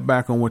and cut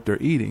back on what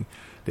they're eating,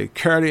 they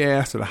carry their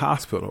ass to the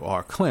hospital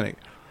or a clinic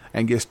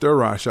and get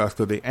steroid shots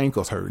because their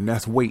ankles hurt. And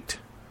that's weight.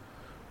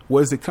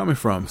 Where is it coming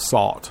from?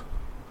 Salt.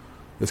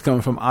 It's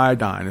coming from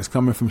iodine. It's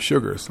coming from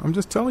sugars. I'm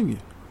just telling you.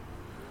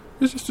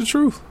 It's just the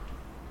truth.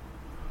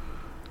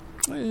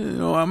 Good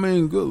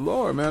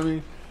Lord,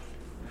 man.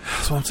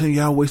 That's what I'm saying.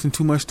 Y'all wasting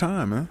too much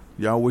time, man.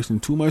 Y'all wasting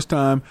too much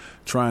time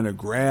trying to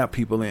grab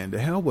people in. To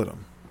hell with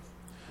them.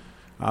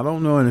 I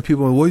don't know. And the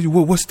people,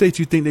 what state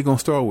you think they're going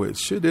to start with?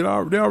 Shit, they're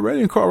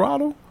already in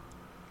Colorado.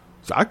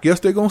 So I guess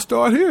they're going to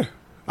start here.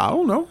 I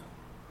don't know.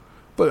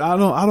 But I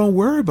don't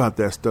worry about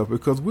that stuff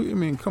because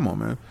come on,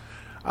 man.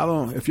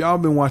 If y'all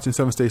been watching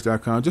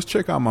 7stage.com, just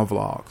check out my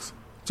vlogs.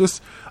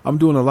 I'm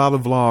doing a lot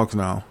of vlogs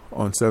now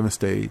on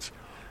 7stage.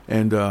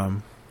 And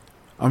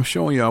I'm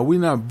showing y'all we're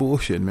not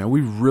bullshitting, man.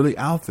 We really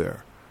out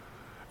there.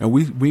 And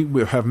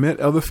we have met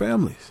other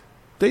families.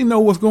 They know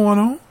what's going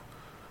on.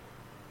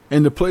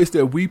 And the place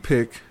that we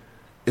pick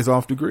is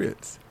off the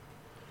grids.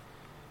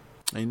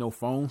 Ain't no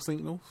phone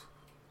signals.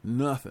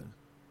 Nothing.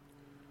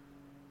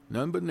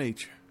 Nothing but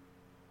nature.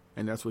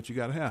 And that's what you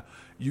got to have.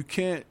 You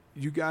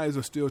guys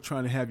are still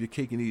trying to have your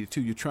cake and eat it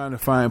too. You're trying to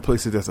find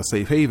places that's a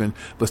safe haven,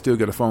 but still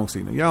get a phone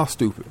signal. Y'all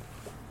stupid.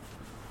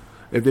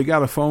 If they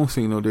got a phone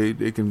signal,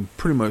 they can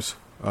pretty much,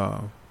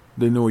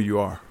 they know where you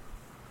are.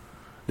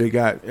 Put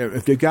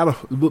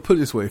it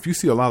this way, if you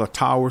see a lot of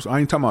towers, I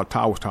ain't talking about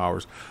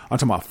towers. I'm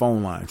talking about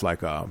phone lines, like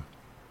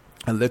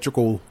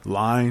electrical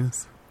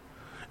lines.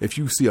 If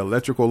you see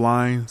electrical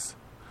lines,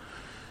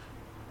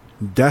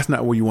 that's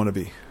not where you want to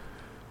be.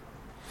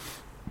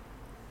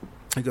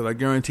 Because I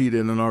guarantee they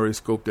done already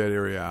scoped that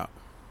area out.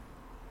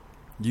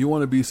 You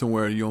want to be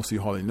somewhere you don't see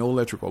hardly no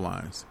electrical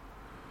lines.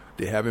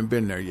 They haven't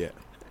been there yet.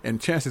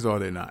 And chances are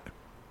they're not.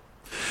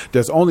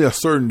 There's only a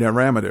certain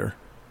diameter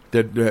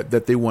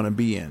that they want to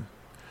be in.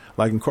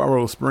 Like in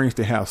Colorado Springs,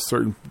 they have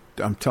certain,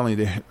 I'm telling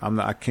you,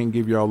 I can't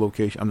give y'all a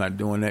location. I'm not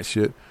doing that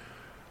shit.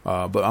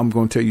 But I'm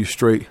going to tell you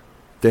straight.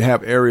 They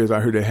have areas I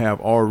heard they have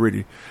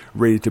already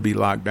ready to be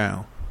locked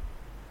down.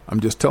 I'm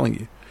just telling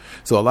you.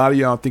 So a lot of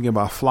y'all thinking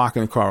about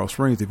flocking to Colorado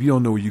Springs. If you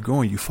don't know where you're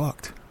going, you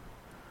fucked.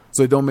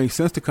 So it don't make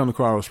sense to come to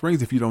Colorado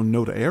Springs if you don't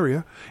know the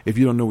area, if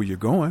you don't know where you're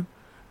going.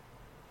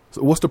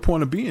 So what's the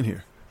point of being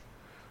here?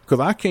 Because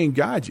I can't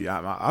guide you.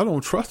 I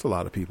don't trust a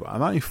lot of people. I'm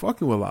not even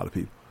fucking with a lot of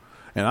people.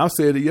 And I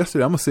said it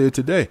yesterday. I'm going to say it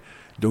today.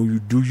 Do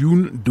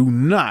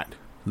not,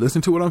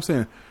 listen to what I'm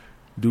saying.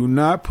 Do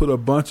not put a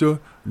bunch of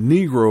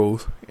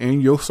Negroes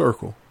in your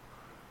circle.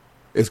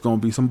 It's going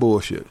to be some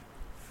bullshit.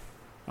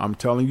 I'm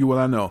telling you what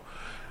I know.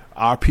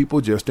 Our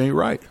people just ain't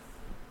right.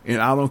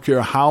 And I don't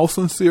care how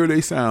sincere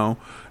they sound,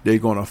 they're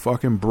going to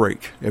fucking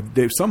break.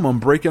 If some of them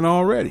breaking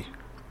already.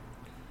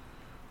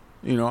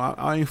 You know,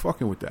 I ain't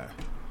fucking with that.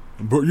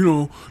 But, you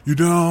know, you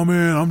down,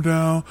 man, I'm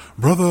down.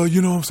 Brother,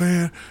 you know what I'm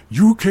saying?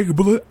 You take a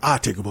bullet, I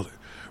take a bullet.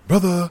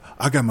 Brother,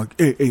 I got my...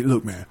 Hey,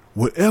 look, man.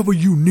 Whatever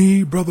you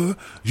need, brother,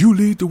 you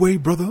lead the way,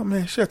 brother.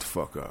 Man, shut the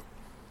fuck up.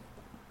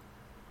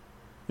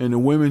 And the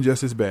women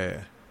just as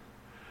bad.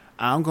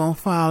 I'm going to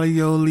follow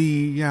your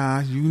lead,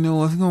 y'all. You know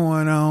what's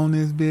going on,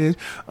 this bitch.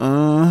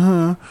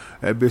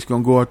 That bitch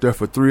going to go out there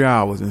for 3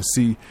 hours and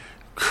see...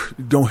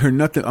 Don't hear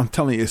nothing. I'm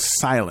telling you, it's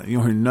silent. You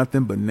don't hear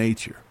nothing but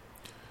nature.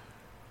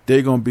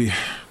 They're going to be...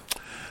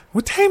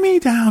 Well, take me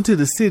down to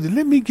the city.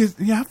 Let me get...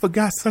 Yeah, I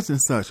forgot such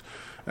and such.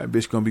 That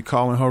bitch going to be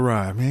calling her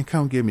ride. Man,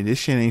 come get me. This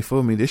shit ain't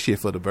for me. This shit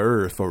for the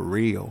birds, for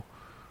real.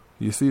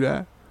 You see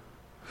that?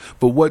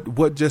 But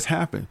what just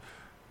happened?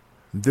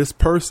 This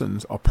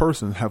persons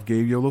have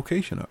gave your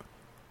location up.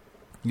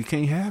 You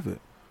can't have it.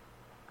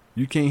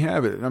 You can't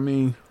have it. I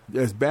mean,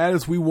 as bad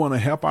as we want to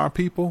help our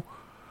people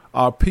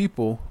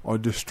are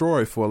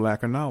destroyed for a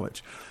lack of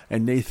knowledge.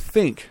 And they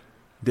think,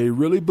 they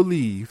really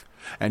believe,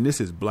 and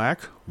this is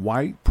black,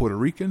 white, Puerto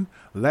Rican,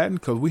 Latin,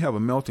 because we have a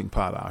melting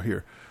pot out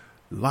here.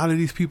 A lot of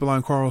these people out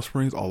in Coral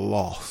Springs are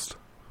lost.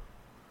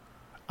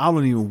 I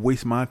don't even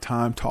waste my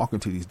time talking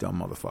to these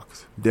dumb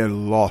motherfuckers. They're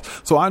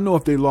lost. So I know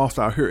if they lost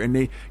out here and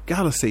they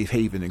got a safe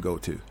haven to go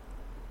to.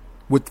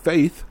 With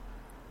faith,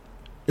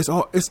 it's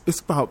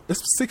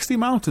 60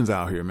 mountains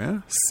out here,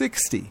 man.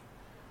 60.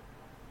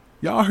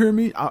 Y'all hear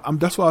me?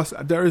 That's why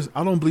I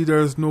don't believe there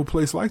is no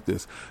place like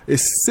this.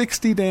 It's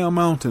 60 damn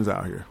mountains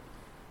out here.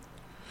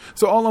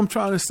 So all I'm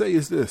trying to say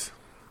is this.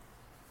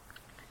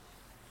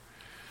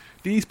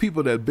 These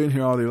people that have been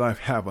here all their life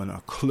haven't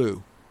a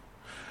clue.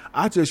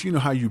 I just, you know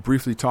how you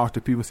briefly talk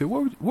to people and say,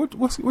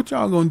 what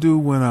y'all gonna do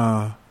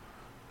when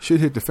shit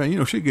hit the fan? You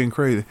know, shit getting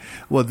crazy.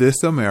 Well, this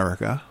is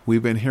America.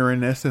 We've been hearing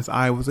this since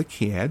I was a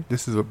kid.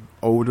 This is an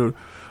older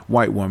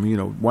white woman. You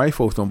know, white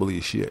folks don't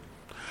believe shit.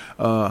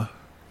 And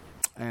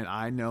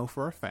I know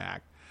for a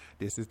fact,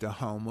 this is the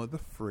home of the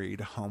free,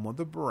 the home of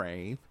the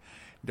brave.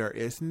 There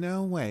is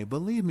no way.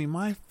 Believe me,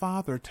 my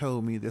father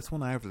told me this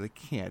when I was a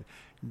kid.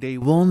 They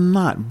will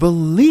not,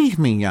 believe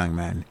me, young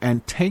man,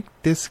 and take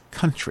this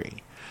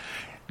country.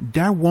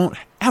 That won't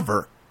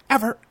ever,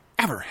 ever,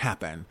 ever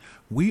happen.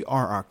 We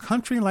are a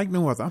country like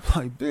no other. I'm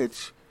like,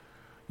 bitch,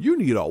 you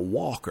need a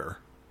walker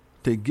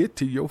to get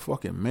to your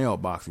fucking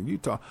mailbox. And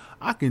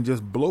I can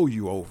just blow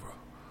you over.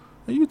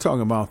 And you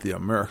talking about the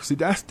America. See,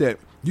 that's that.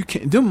 You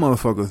can't, them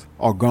motherfuckers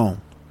are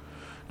gone.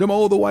 Them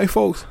older white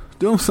folks,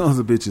 them sons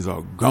of bitches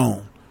are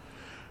gone.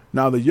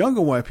 Now, the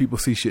younger white people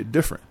see shit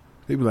different.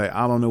 They be like,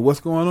 I don't know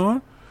what's going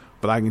on,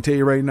 but I can tell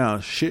you right now,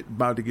 shit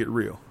about to get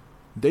real.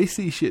 They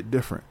see shit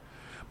different.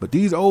 But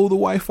these older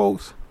white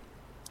folks,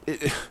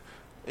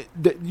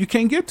 you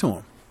can't get to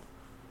them.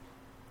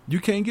 You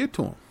can't get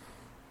to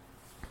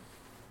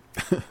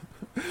them.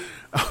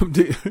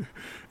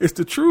 It's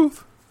the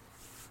truth,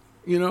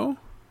 you know.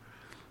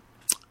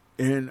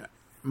 And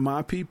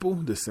my people,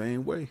 the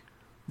same way.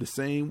 The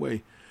same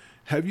way.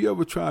 Have you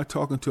ever tried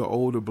talking to an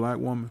older black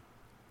woman?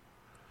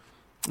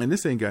 And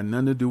this ain't got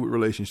nothing to do with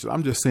relationships.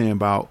 I'm just saying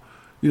about,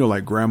 you know,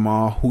 like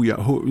grandma, who you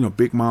know,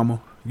 big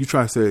mama. You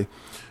try to say,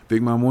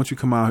 big mama, won't you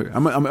come out here?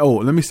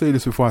 Let me say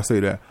this before I say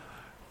that.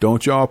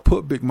 Don't y'all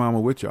put big mama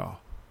with y'all.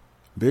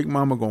 Big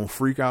mama gonna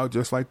freak out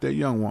just like that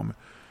young woman.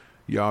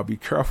 Y'all be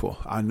careful.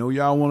 I know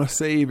y'all want to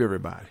save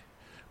everybody.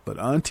 But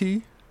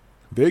auntie,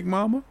 big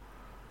mama,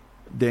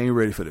 they ain't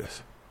ready for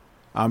this.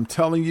 I'm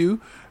telling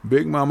you,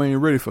 big mama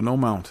ain't ready for no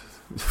mountains.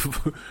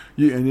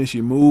 And then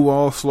she move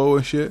all slow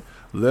and shit.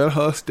 Let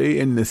her stay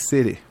in the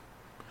city.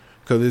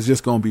 Because it's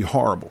just going to be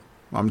horrible.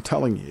 I'm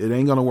telling you, it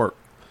ain't going to work.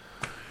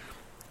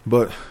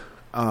 But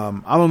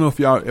I don't know if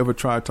y'all ever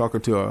tried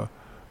talking to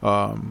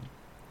an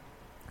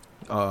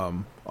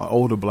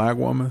older black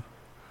woman.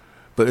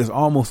 But it's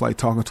almost like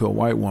talking to a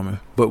white woman,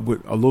 but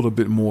with a little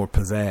bit more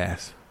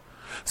pizzazz.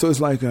 So it's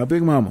like,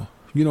 big mama,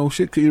 you know,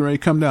 shit could ready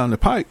to come down the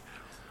pike.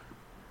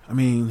 I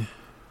mean,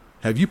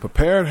 have you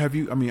prepared?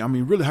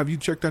 Really, have you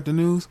checked out the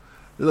news?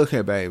 Look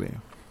here, baby.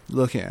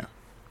 Look here.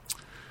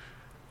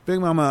 Big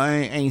mama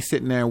ain't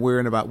sitting there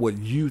worrying about what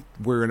you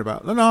worrying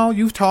about. No,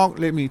 you talk.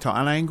 Let me talk.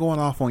 And I ain't going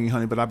off on you,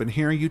 honey, but I've been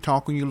hearing you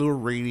talk on your little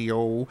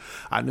radio.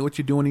 I know what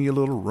you're doing in your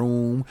little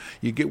room.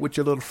 You get with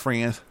your little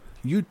friends.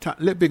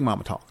 Let big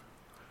mama talk.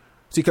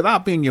 See, because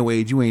I've been your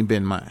age, you ain't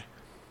been mine.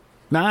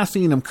 Now, I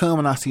seen them come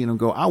and I seen them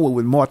go. I was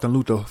with Martin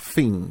Luther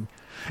King.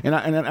 And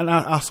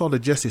I saw the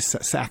Jesse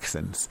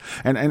Saxons.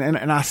 And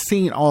I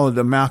seen all of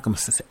the Malcolm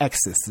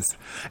X's.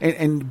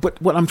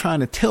 But what I'm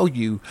trying to tell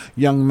you,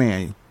 young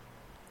man,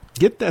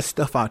 get that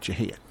stuff out your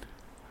head.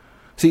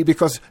 See,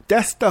 because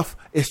that stuff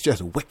is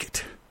just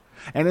wicked.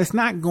 And it's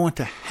not going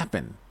to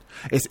happen.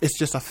 It's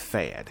just a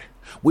fad.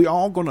 We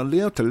all going to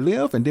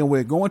live, and then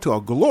we're going to a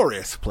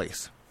glorious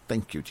place.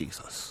 Thank you,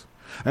 Jesus.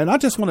 And I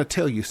just want to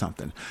tell you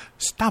something.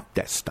 Stop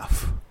that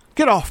stuff.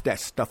 Get off that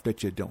stuff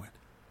that you're doing.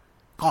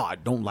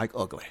 God don't like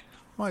ugly.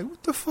 I'm like,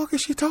 what the fuck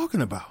is she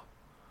talking about?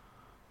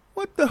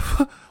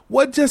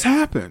 what just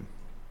happened?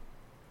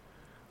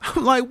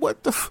 I'm like,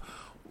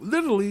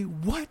 literally,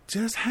 what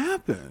just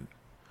happened?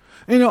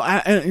 You know,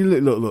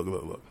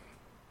 look.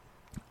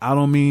 I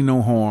don't mean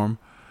no harm,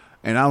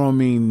 and I don't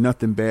mean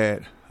nothing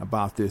bad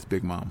about this,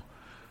 Big Mama.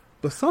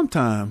 But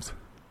sometimes,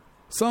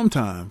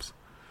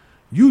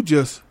 you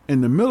just,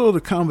 in the middle of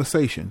the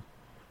conversation,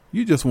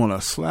 you just want to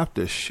slap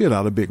the shit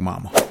out of Big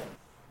Mama.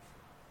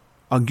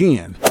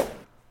 Again.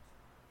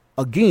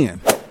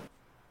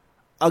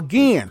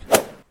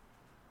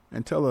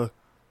 And tell her,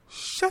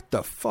 shut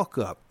the fuck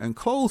up and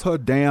close her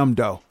damn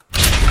door.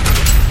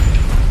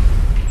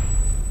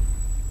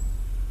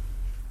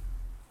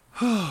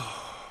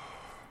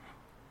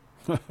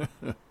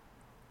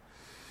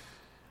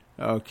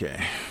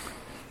 Okay.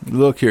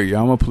 Look here, y'all.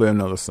 I'm going to play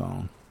another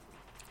song.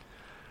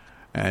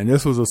 And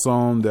this was a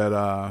song that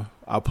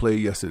I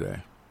played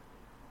yesterday.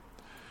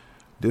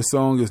 This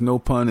song is no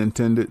pun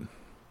intended.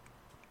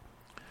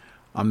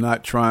 I'm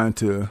not trying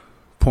to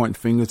point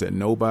fingers at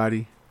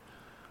nobody,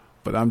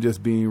 but I'm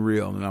just being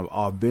real. And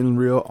I've been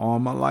real all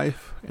my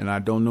life, and I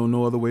don't know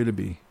no other way to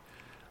be.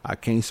 I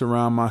can't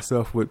surround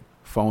myself with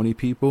phony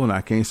people, and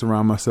I can't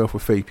surround myself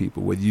with fake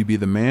people, whether you be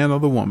the man or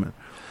the woman.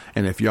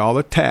 And if y'all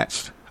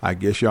attached, I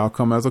guess y'all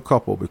come as a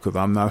couple, because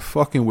I'm not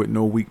fucking with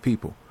no weak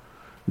people.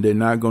 They're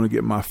not going to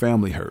get my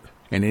family hurt.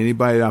 And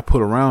anybody that I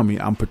put around me,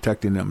 I'm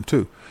protecting them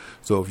too.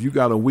 So if you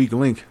got a weak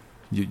link,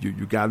 you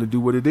got to do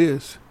what it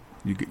is.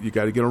 You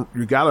got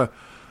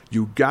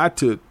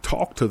to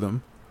talk to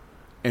them.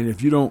 And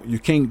if you don't, you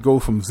can't go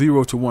from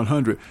 0 to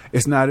 100.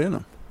 It's not in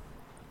them.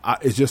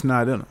 It's just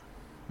not in them.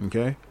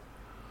 Okay.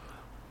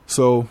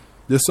 So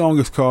this song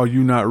is called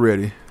 "You Not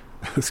Ready."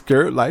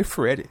 Scared like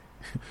Freddy.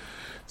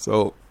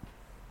 So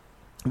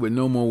with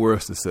no more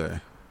words to say,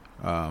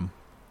 I'll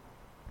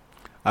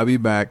be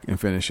back and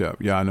finish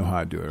up. Y'all know how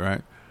I do it,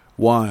 right?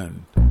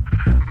 1.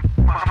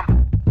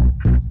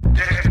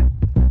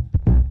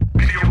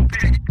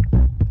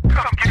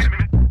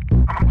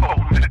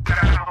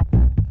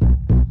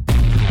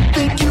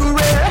 Think you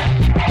ready?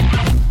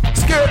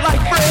 Scared like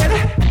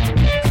Freddy?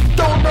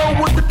 Don't know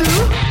what to do?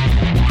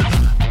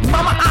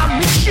 Mama, I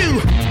miss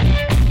you.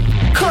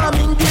 Come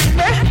and get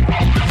me.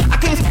 I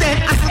can't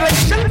stand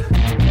isolation.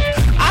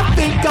 I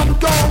think I'm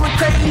going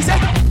crazy.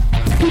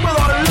 People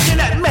are looking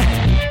at me.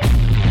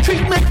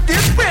 Treat me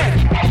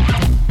different.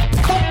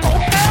 Coco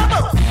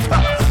devils.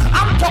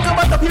 I'm talking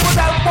about the people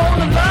that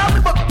want to love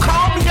me but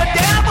call me a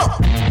devil.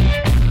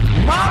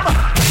 Mama,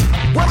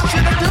 what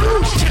should I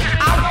do? Should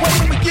I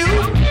wait for you?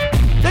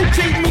 They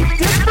treat me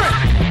different.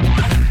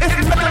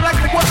 It's nothing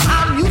like what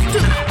I'm used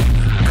to.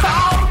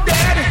 Call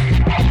daddy.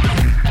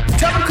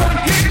 Tell him come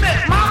get me.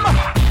 Mama,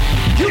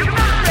 you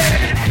not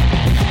ready.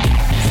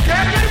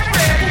 Scared like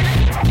Freddy.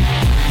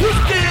 You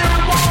still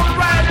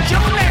wanna write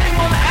your name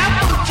on the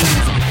apple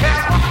juice.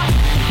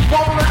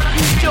 Wanna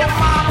eat your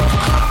mama's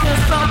cooking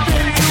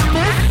something you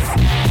miss?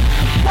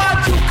 Why'd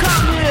you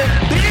come here,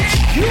 bitch?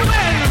 You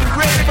ain't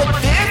ready for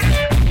this.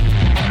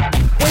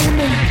 Wait a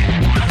minute,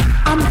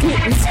 I'm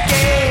getting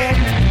scared.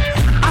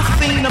 I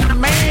seen a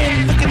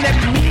man looking at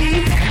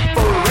me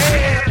for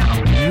red.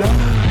 Lord,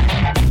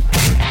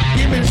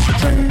 give me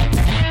strength.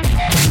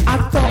 I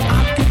thought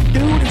I could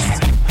do this.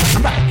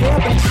 I'm not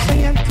heaven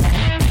sent.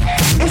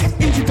 It's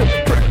easy to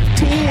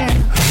pretend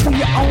when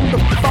you're on the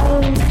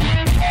phone,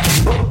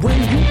 but when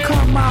you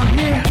come out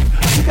here,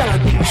 you gotta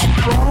be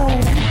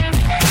strong.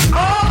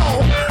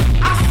 Oh,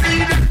 I see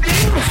the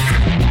demons.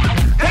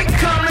 They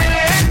coming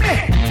at me.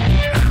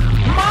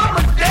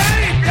 Mama,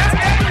 daddy, that's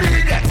that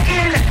nigga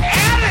in the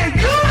alley.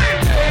 You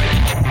ain't ready.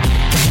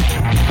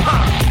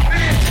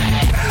 Bitch,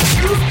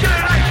 you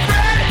scared like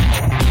Freddy.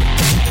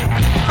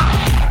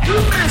 You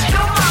missed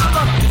your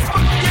mama.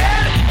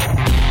 Forget it.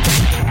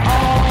 Oh,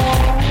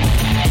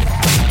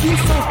 you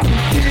so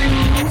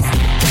confused.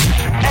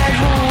 At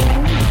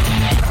home,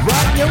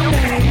 write your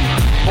name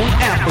on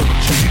apple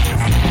juice.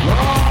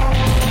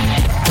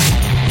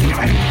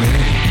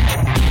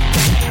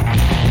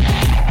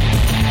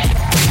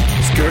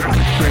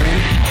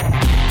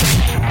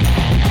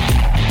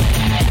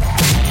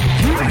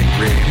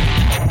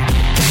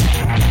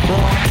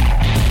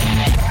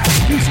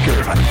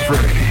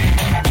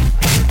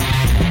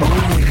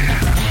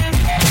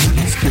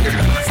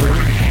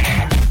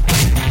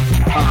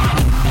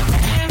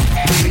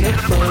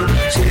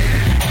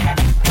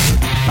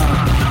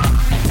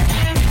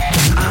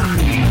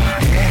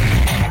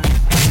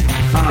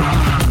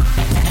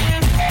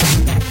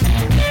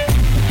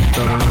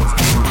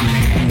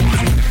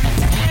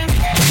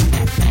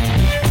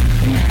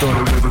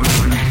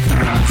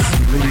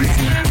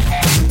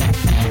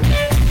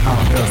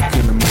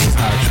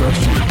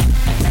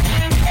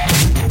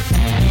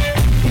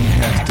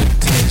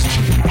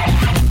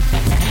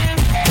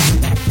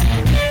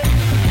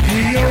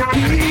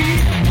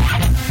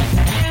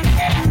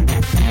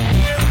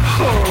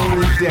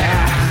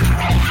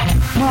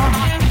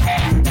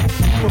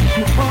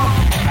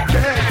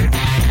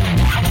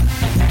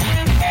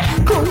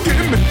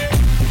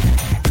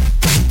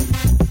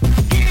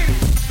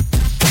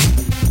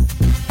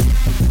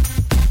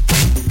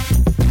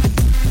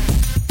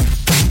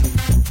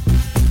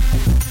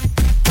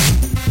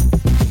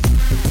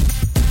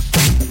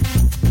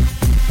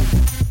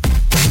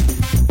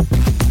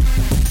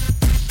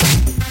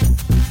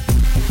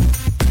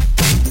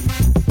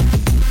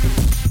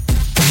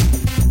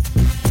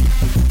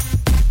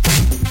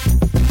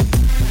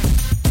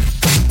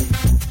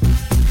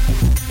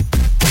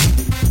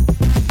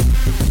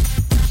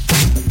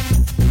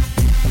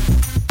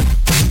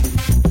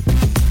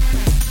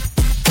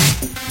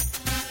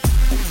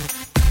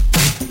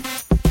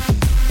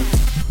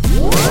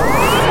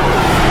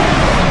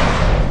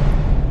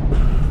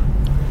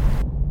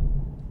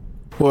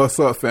 What's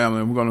up,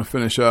 family? We're going to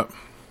finish up.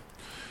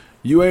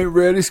 You ain't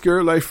ready,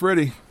 scared like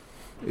Freddy.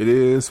 It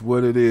is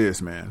what it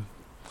is, man.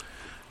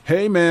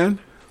 Hey, man.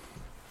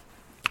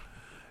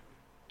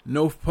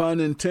 No pun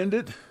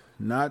intended.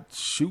 Not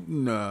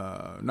shooting,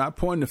 not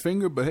pointing the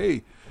finger, but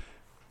hey,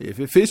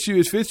 if it fits you,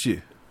 it fits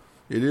you.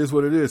 It is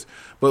what it is.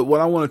 But what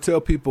I want to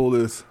tell people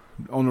is,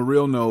 on a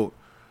real note,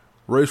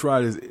 race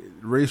riots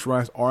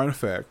are in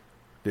effect.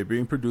 They're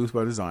being produced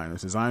by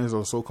designers. Designers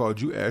are so-called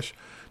Jewish.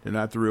 They're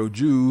not the real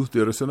Jews.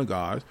 They're the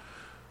synagogues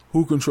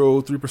who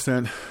control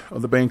 3%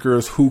 of the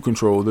bankers who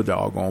control the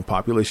doggone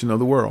population of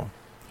the world.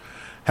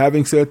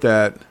 Having said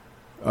that,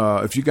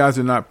 if you guys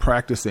are not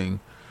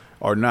practicing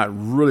or not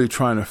really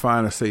trying to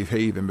find a safe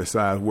haven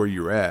besides where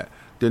you're at,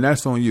 then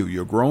that's on you.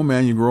 You're a grown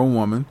man, you're a grown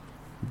woman.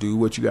 Do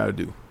what you got to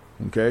do.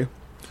 Okay?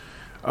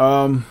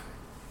 But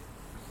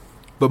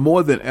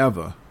more than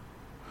ever,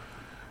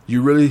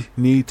 you really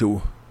need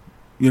to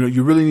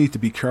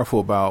be careful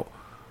about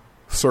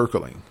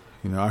circling.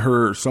 I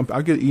heard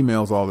I get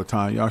emails all the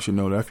time. Y'all should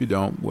know that. If you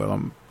don't, well,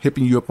 I'm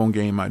hipping you up on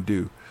game. I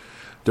do.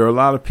 There are a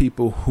lot of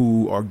people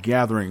who are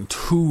gathering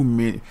too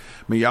many.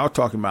 I mean, y'all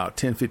talking about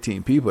 10,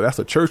 15 people. That's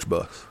a church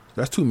bus.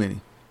 That's too many.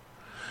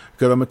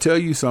 Because I'm going to tell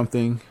you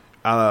something.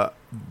 All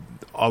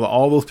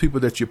those people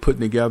that you're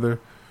putting together,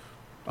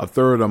 a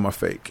third of them are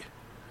fake.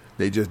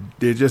 They're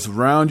just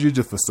around you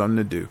just for something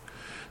to do.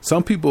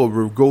 Some people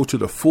will go to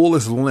the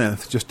fullest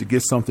length just to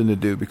get something to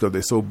do because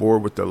they're so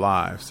bored with their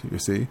lives. You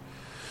see,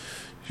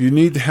 you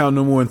need to have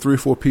no more than 3 or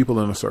 4 people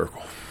in a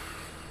circle.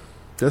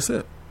 That's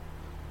it.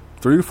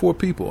 3 to 4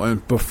 people,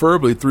 and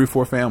preferably 3 or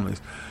 4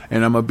 families.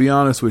 And I'm gonna be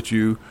honest with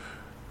you,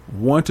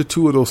 1 to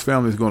 2 of those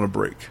families are gonna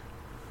break.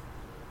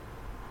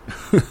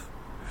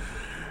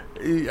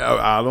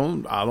 I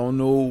don't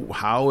know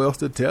how else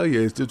to tell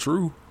you. It's the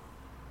truth.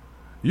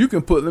 Let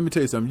me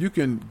tell you something. You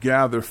can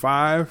gather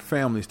 5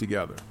 families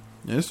together.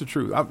 And it's the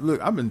truth.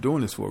 I've been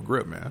doing this for a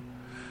grip, man.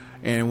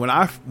 And when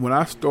I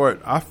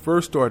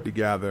first started to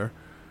gather,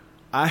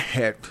 I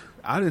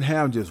didn't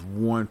have just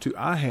 1, 2.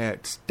 I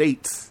had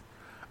states.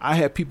 I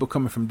had people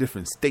coming from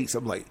different states.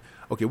 I'm like,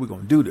 okay, we're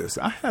gonna do this.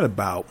 I had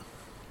about,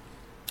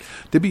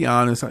 to be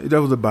honest,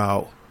 there was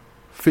about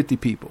 50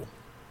 people,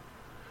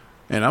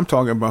 and I'm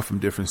talking about from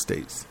different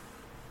states,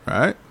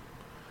 right?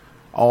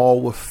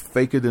 All were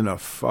faker than a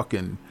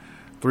fucking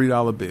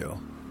 $3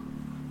 bill.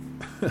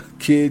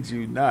 Kid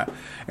you not.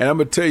 And I'm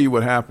gonna tell you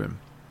what happened.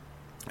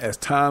 As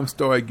time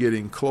started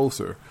getting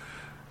closer,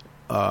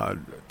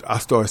 I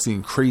started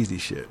seeing crazy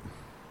shit.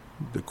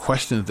 The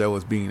questions that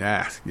was being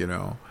asked,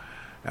 I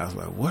was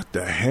like, what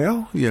the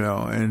hell?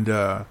 And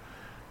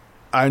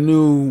I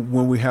knew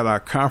when we had our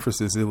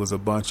conferences, it was a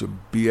bunch of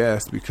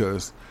BS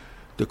because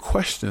the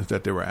questions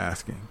that they were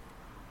asking.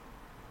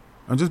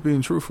 I'm just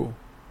being truthful.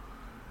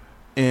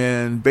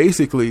 And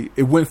basically,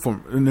 it went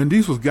from, and then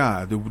these was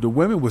guys. The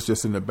women was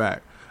just in the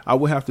back. I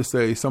would have to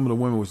say some of the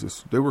women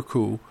they were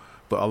cool,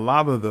 but a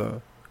lot of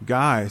the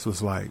guys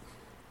was like,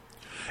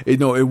 it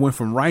went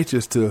from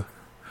righteous to,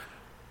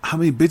 how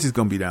many bitches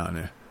gonna be down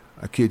there?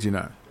 I kid you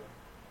not.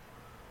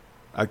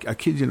 I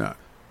kid you not.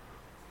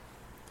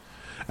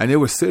 And they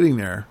were sitting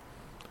there,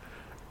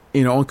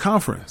 on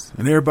conference,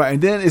 and everybody,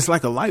 and then it's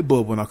like a light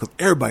bulb went off because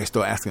everybody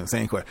started asking the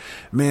same question.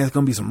 Man, it's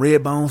gonna be some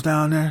red bones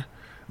down there.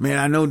 Man,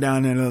 I know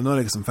down there in Illinois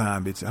there's some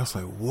fine bitches. I was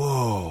like,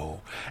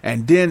 whoa.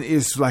 And then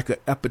it's like an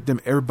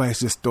epidemic. Everybody's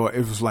just started,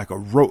 it was like a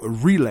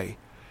relay.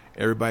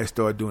 Everybody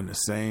started doing the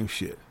same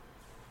shit.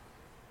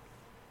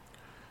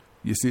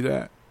 You see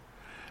that?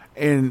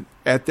 And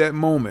at that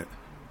moment,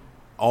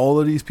 all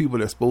of these people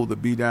that's supposed to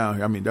be down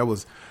here,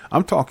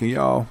 I'm talking,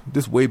 y'all,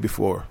 this way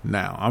before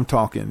now. I'm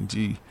talking,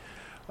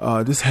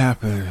 this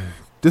happened,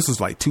 this was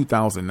like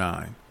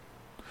 2009.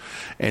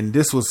 And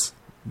this was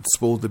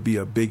supposed to be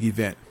a big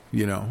event,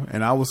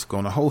 and I was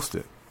going to host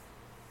it.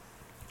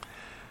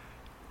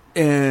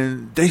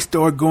 And they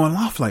started going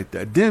off like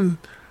that. Then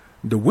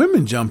the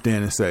women jumped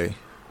in and say,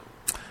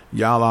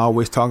 y'all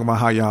always talking about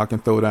how y'all can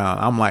throw down.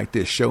 I'm like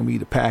this, show me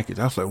the package.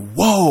 I was like,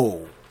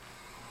 whoa.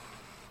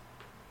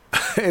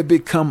 It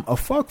become a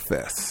fuck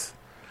fest.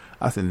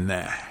 I said,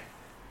 nah.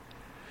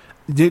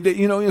 You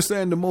know what I'm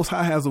saying? The Most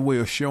High has a way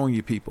of showing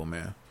you people,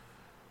 man.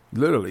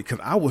 Literally, because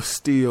I was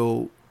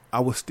still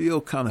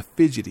kind of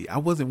fidgety. I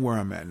wasn't where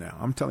I'm at now.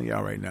 I'm telling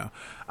y'all right now.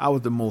 I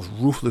was the most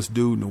ruthless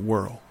dude in the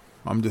world.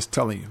 I'm just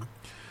telling you.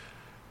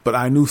 But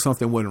I knew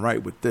something wasn't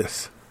right with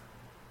this.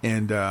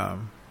 And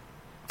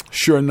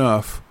sure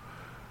enough,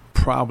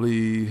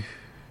 probably,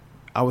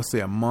 I would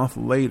say a month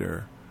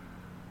later,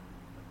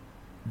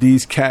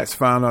 these cats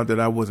found out that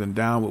I wasn't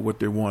down with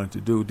what they wanted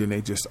to do. Then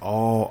they just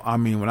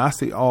when I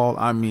say all,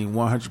 I mean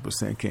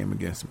 100% came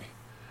against me.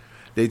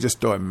 They just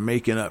started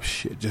making up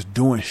shit, just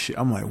doing shit.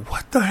 I'm like,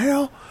 what the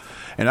hell?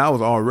 And I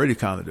was already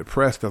kind of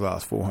depressed because I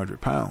was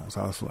 400 pounds.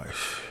 I was like,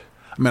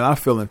 I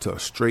fell into a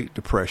straight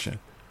depression.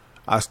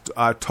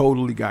 I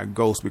totally got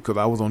ghost because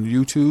I was on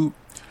YouTube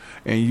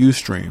and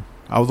Ustream.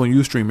 I was on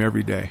Ustream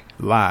every day,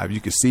 live.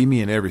 You could see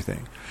me and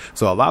everything.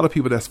 So a lot of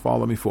people that's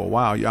followed me for a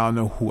while, y'all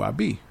know who I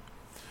be.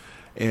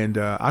 And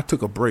I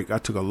took a break. I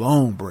took a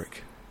long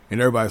break.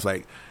 And everybody's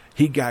like,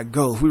 he got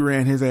ghosts. We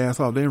ran his ass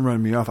off. They didn't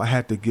run me off. I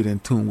had to get in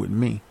tune with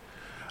me.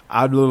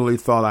 I literally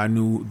thought I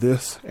knew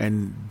this,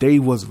 and they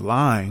was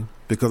lying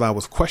because I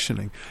was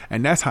questioning.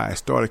 And that's how I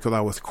started, because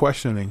I was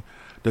questioning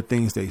the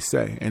things they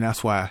say. And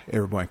that's why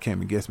everybody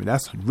came against me.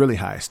 That's really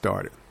how I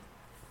started.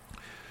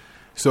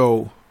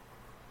 So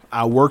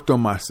I worked on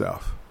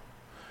myself.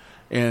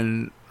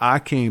 And I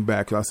came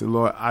back and I said,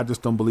 Lord, I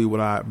just don't believe what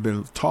I've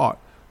been taught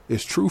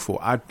is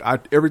truthful.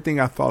 Everything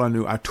I thought I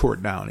knew, I tore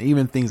it down.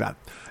 Even things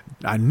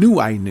I knew,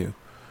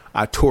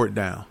 I tore it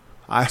down.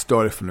 I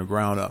started from the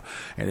ground up,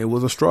 and it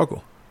was a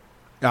struggle.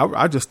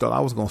 I just thought I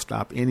was going to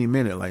stop any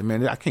minute. Like,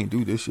 man, I can't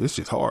do this. It's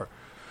just hard.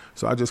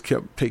 So I just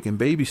kept taking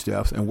baby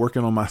steps and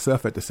working on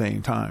myself at the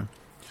same time.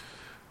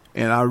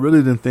 And I really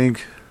didn't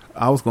think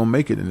I was going to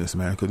make it in this,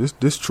 man, because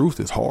this truth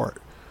is hard.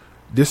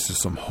 This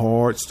is some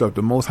hard stuff.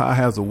 The Most High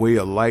has a way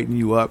of lighting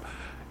you up.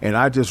 And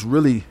I just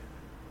really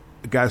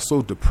got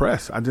so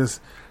depressed. I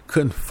just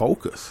couldn't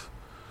focus.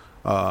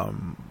 I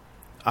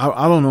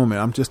don't know, man.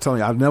 I'm just telling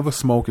you, I never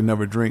smoke and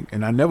never drink.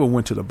 And I never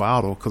went to the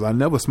bottle because I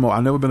never smoked.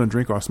 I've never been a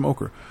drinker or a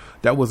smoker.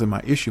 That wasn't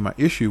my issue. My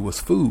issue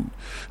was food.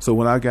 So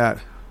when I got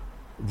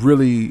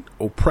really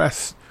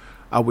oppressed,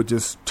 I would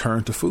just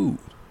turn to food.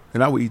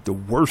 And I would eat the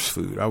worst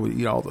food. I would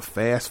eat all the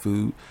fast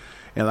food.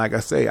 And like I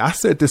say, I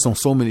said this on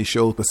so many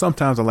shows, but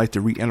sometimes I like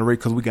to reiterate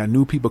because we got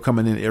new people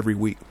coming in every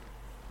week.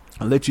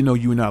 I'll let you know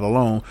you're not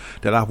alone,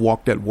 that I've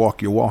walked that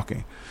walk you're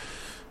walking.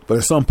 But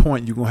at some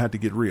point, you're going to have to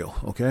get real,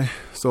 okay?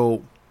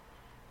 So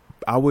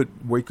I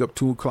would wake up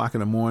 2 o'clock in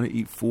the morning,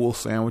 eat full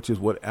sandwiches,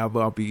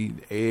 whatever. I'll be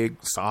eating egg,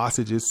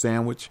 sausages,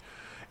 sandwich.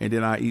 And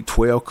then I eat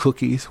 12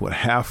 cookies with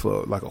half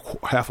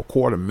a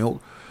quart of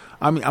milk.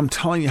 I mean, I'm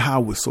telling you how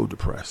I was so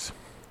depressed.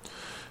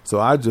 So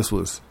I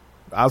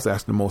was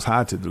asking the Most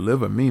High to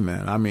deliver me,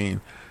 man. I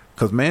mean,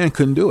 because man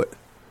couldn't do it.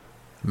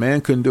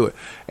 Man couldn't do it.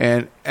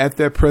 And at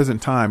that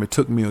present time, it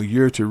took me a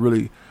year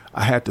to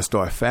I had to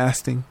start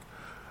fasting.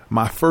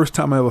 My first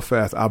time I ever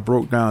fasted, I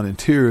broke down in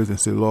tears and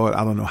said, Lord,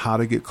 I don't know how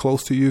to get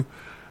close to you,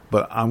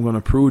 but I'm going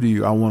to prove to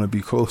you, I want to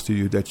be close to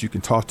you, that you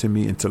can talk to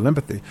me in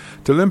telepathy.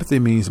 Telepathy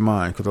means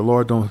mind, because the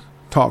Lord don't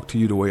talk to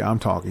you the way I'm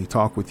talking. He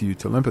talk with you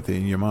telepathy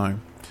in your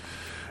mind.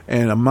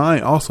 And a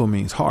mind also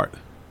means heart.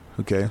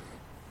 Okay.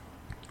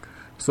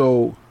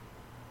 So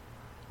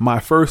my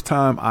first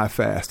time I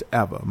fast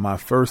ever, my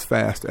first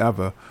fast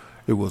ever,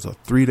 it was a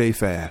 3-day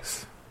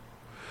fast.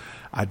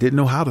 I didn't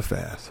know how to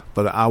fast,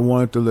 but I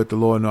wanted to let the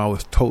Lord know I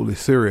was totally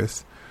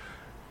serious.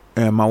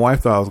 And my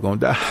wife thought I was going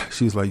to die.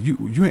 She's like, you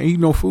ain't eat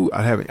no food?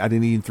 I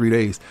didn't eat in 3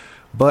 days,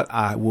 but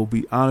I will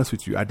be honest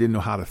with you. I didn't know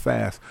how to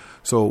fast.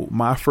 So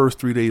my first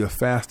 3 days of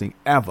fasting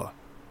ever,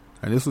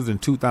 and this was in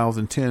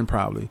 2010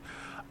 probably,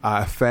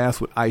 I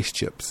fast with ice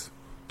chips.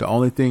 The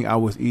only thing I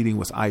was eating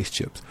was ice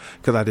chips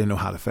because I didn't know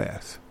how to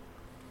fast.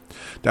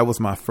 That was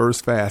my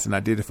first fast, and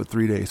I did it for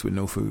 3 days with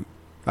no food.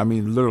 I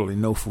mean, literally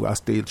no food. I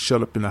stayed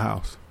shut up in the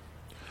house.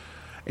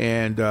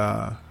 And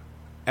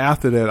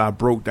after that, I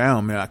broke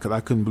down, man, because I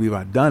couldn't believe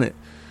I'd done it.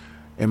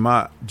 And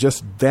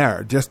just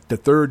the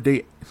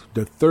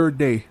third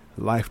day,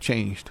 life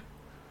changed.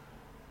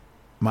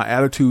 My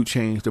attitude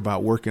changed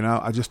about working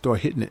out. I just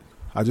started hitting it.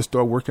 I just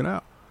started working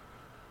out.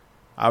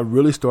 I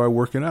really started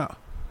working out.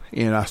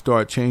 And I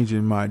started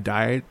changing my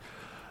diet.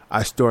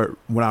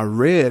 When I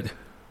read,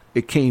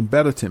 it came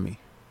better to me.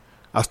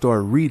 I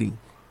started reading,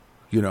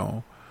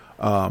 I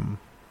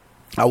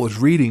was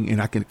reading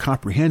and I can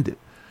comprehend it.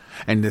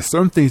 And there's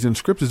some things in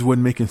scriptures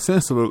wasn't making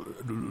sense, so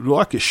the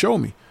Lord could show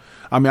me.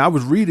 I mean, I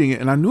was reading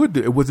it and I knew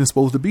it wasn't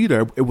supposed to be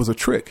there. It was a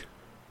trick.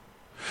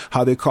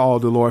 How they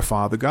called the Lord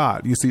Father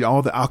God. You see,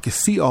 I could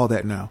see all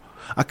that now.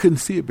 I couldn't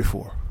see it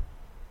before.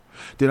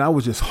 Then I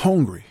was just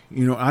hungry.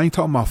 I ain't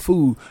talking about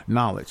food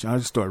knowledge. I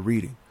just started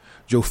reading.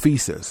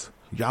 Josephus,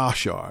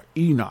 Yashar,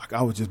 Enoch.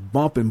 I was just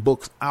bumping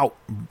books out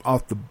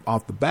off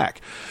the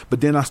back.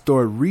 But then I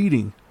started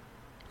reading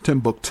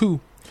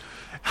Timbuktu,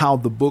 how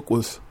the book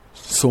was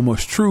so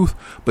much truth,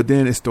 but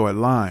then it started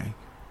lying.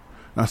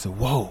 And I said,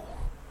 whoa,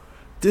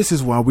 this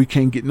is why we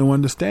can't get no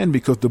understanding,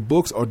 because the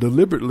books are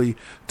deliberately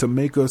to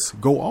make us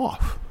go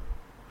off.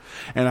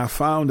 And I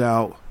found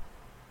out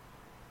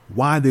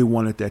why they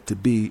wanted that to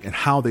be and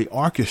how they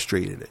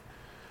orchestrated it.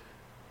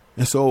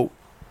 And so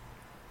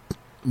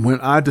when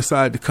I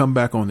decided to come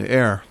back on the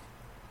air,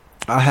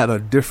 I had a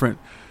different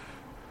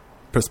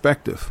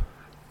perspective,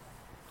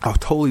 a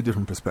totally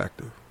different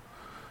perspective.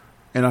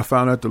 And I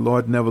found out the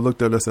Lord never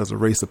looked at us as a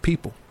race of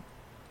people.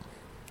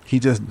 He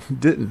just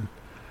didn't.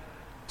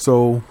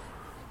 So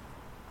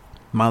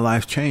my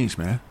life changed,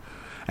 man.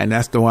 And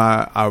that's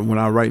why when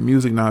I write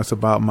music now, it's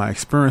about my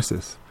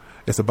experiences.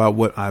 It's about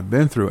what I've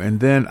been through. And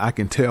then I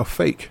can tell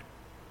fake.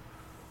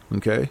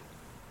 Okay?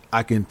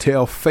 I can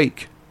tell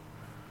fake.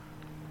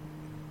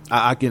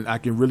 I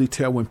can really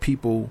tell when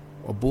people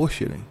are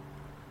bullshitting.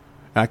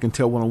 I can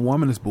tell when a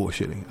woman is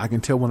bullshitting. I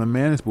can tell when a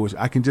man is bullshitting.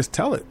 I can just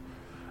tell it.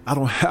 I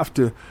don't have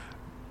to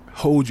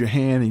hold your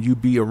hand and you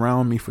be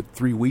around me for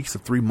 3 weeks or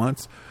 3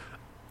 months.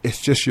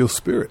 It's just your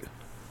spirit.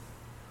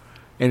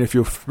 And if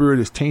your spirit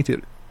is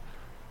tainted,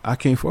 I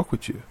can't fuck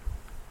with you.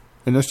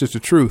 And that's just the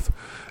truth.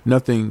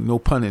 Nothing, no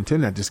pun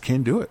intended. I just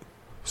can't do it.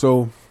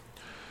 So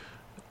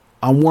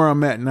I'm where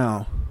I'm at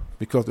now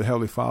because the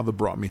Heavenly Father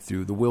brought me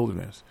through the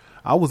wilderness.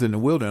 I was in the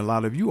wilderness. A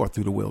lot of you are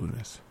through the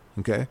wilderness.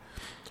 Okay.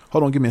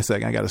 Hold on. Give me a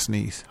second. I got to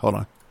sneeze. Hold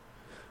on.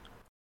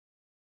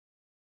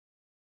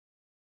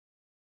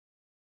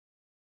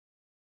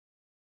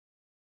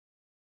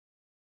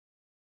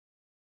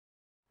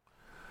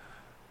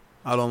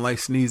 I don't like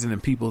sneezing in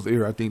people's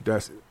ear. I think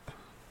that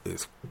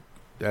is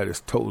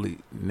totally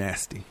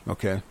nasty.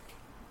 Okay.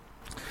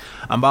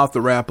 I'm about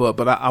to wrap up,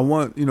 but I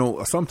want,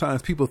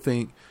 sometimes people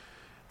think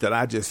that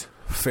I just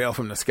fell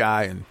from the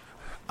sky and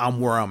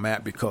I'm where I'm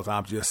at because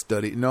I've just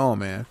studied. No,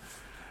 man.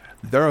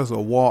 There is a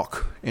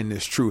walk in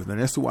this truth. And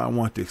that's why I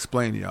want to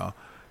explain to y'all.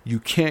 You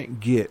can't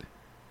get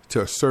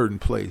to a certain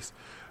place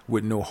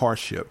with no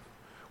hardship,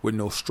 with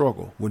no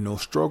struggle. With no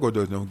struggle,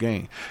 there's no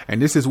gain.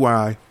 And this is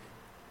why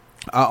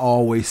I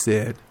always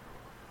said,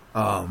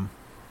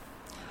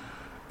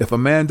 if a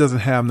man doesn't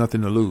have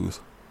nothing to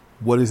lose,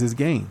 what is his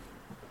gain?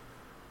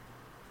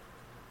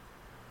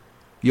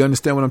 You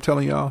understand what I'm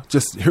telling y'all?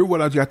 Just hear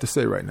what I got to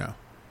say right now.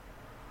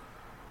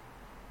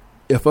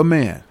 If a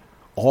man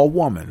or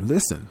woman,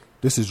 listen,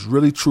 this is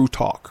really true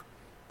talk.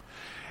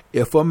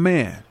 If a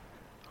man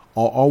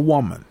or a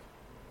woman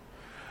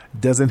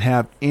doesn't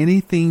have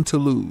anything to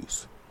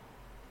lose,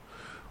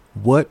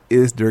 what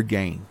is their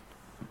gain?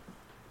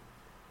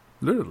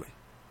 Literally.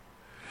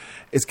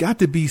 It's got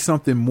to be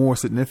something more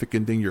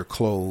significant than your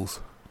clothes,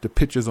 the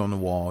pictures on the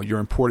wall, your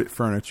imported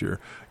furniture,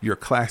 your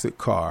classic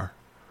car,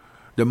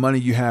 the money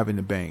you have in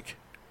the bank.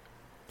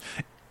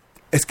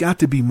 It's got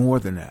to be more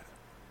than that.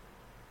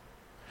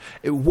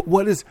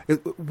 What is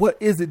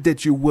it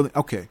that you're willing?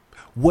 Okay.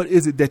 What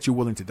is it that you're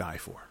willing to die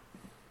for?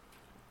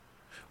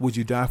 Would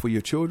you die for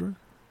your children?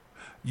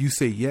 You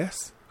say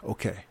yes.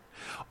 Okay.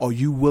 Are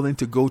you willing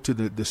to go to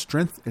the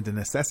strength and the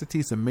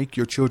necessities to make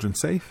your children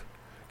safe?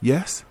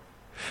 Yes.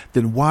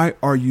 Then why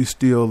are you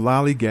still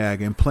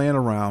lollygagging, playing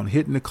around,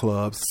 hitting the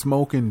clubs,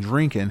 smoking,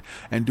 drinking,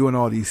 and doing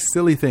all these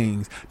silly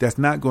things that's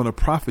not going to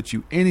profit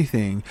you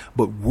anything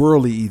but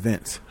worldly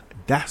events?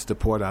 That's the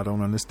part I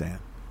don't understand.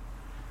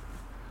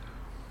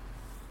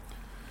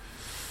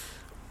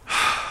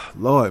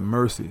 Lord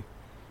mercy.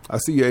 I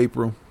see you,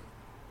 April.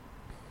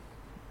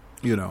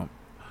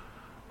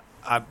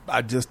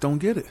 I just don't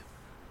get it.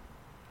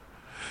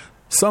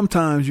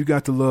 Sometimes you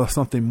got to love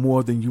something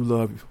more than you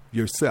love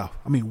yourself.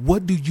 I mean,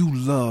 what do you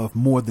love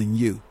more than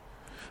you?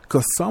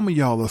 Because some of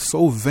y'all are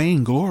so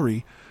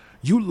vainglory,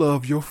 you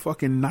love your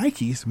fucking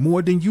Nikes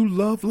more than you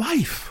love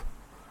life.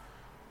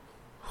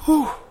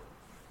 Whew.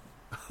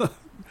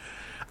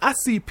 I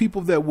see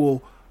people that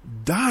will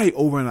die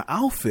over an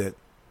outfit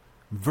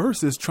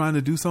versus trying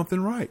to do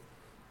something right.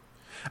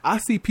 I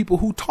see people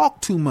who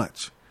talk too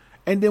much.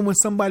 And then when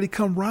somebody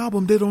come rob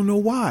them, they don't know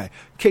why.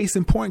 Case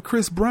in point,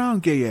 Chris Brown,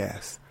 gay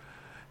ass.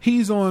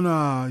 He's on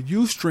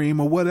Ustream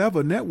or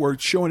whatever network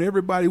showing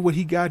everybody what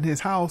he got in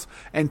his house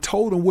and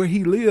told them where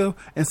he lived,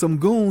 and some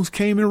goons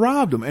came and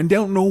robbed him and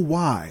don't know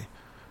why.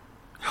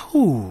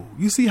 Ooh,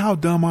 you see how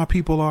dumb our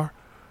people are?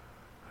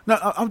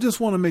 Now, I just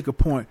want to make a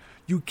point.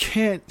 You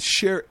can't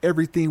share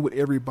everything with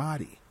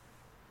everybody.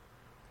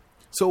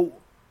 So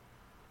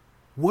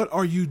what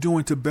are you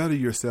doing to better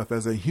yourself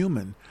as a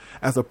human,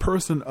 as a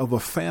person of a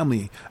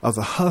family, as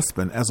a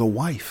husband, as a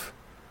wife?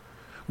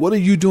 What are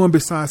you doing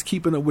besides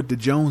keeping up with the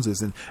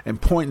Joneses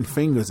and pointing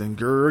fingers and,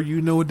 girl, you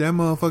know that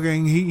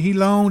motherfucker, he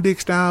long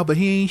dick style, but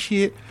he ain't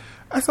shit.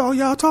 That's all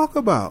y'all talk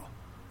about.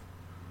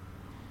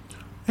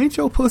 Ain't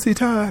your pussy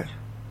tired?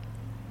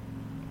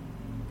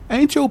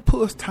 Ain't your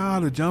puss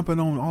tired of jumping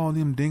on all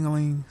them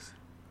dinglings?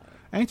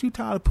 Ain't you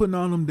tired of putting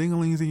all them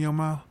dinglings in your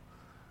mouth?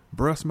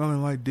 Breath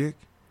smelling like dick?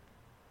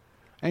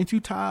 Ain't you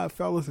tired,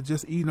 fellas, of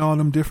just eating all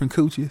them different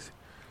coochies?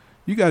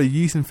 You got a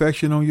yeast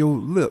infection on your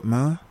lip,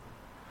 man.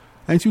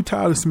 Ain't you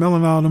tired of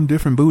smelling all them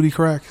different booty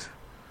cracks?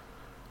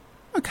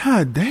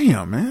 God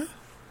damn, man.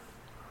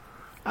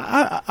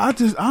 I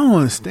don't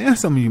understand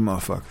some of you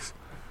motherfuckers.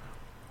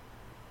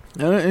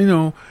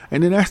 And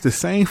then that's the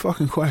same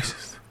fucking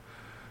questions.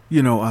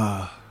 You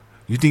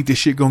think this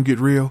shit gonna get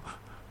real?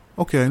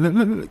 Okay,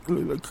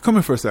 come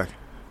in for a second.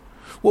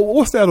 Well,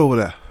 what's that over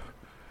there?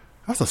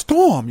 That's a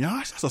storm,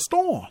 Yash. That's a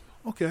storm.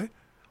 Okay.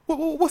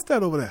 What's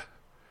that over there?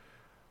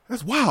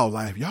 That's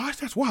wildlife, Yash.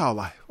 That's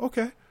wildlife.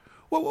 Okay.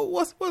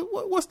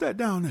 What's that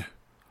down there?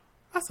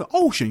 That's an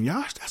ocean,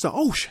 Yash. That's an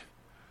ocean.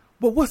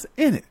 But what's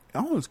in it?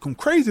 Oh, it's some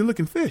crazy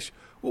looking fish.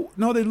 Well,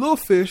 no, they little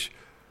fish,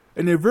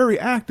 and they're very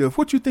active.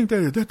 What you think that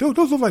is?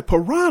 Those look like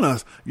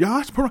piranhas,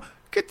 Yash.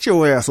 Get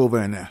your ass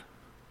over in there.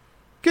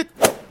 Get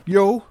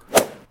your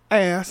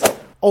ass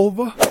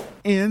over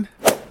in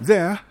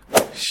there.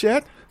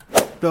 Shut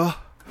the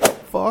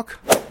fuck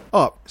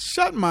up.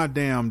 Shut my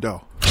damn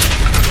door.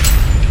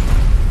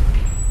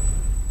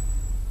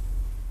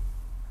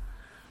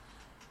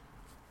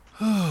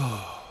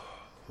 Oh,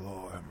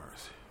 Lord have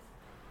mercy.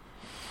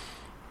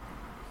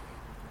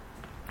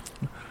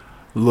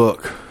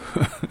 Look.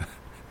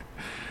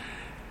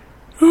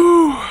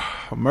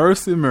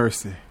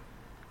 Mercy.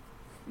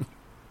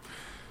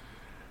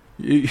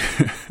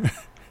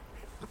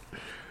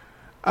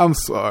 I'm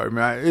sorry,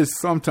 man. It's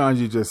sometimes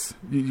you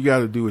got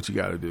to do what you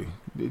got to do.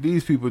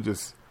 These people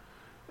just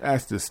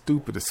ask the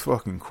stupidest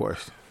fucking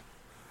question.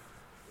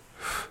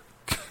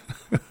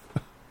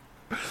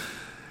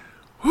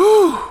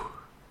 Whew.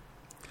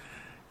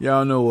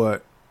 Y'all know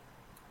what?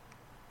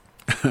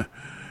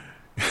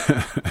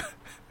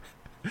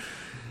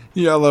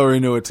 Y'all already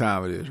know what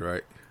time it is,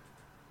 right?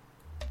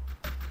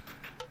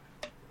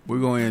 We're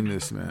going to end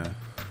this, man.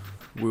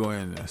 We're going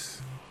to end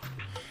this.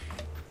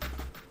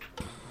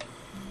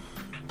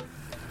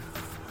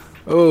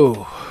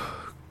 Oh,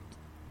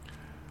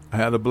 I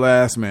had a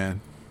blast,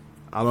 man.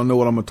 I don't know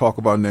what I'm going to talk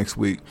about next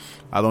week.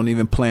 I don't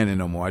even plan it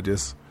no more.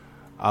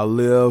 I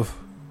live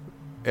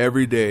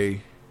every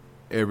day.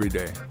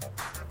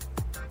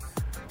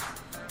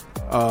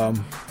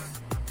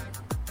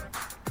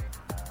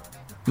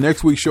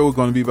 Next week's show is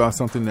going to be about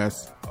something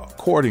that's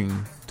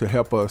according to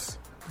help us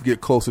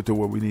get closer to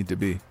where we need to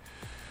be.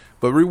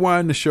 But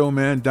rewind the show,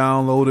 man.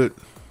 Download it.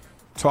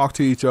 Talk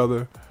to each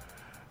other.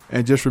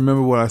 And just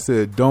remember what I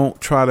said.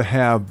 Don't try to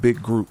have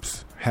big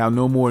groups. Have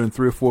no more than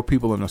 3 or 4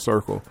 people in a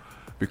circle,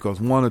 because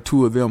 1 or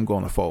 2 of them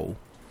going to fold.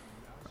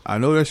 I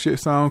know that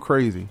shit sound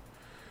crazy,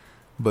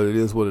 but it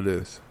is what it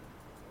is.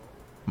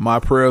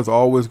 My prayers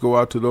always go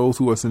out to those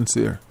who are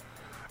sincere,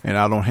 and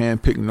I don't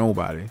handpick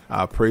nobody.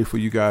 I pray for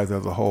you guys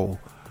as a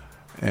whole,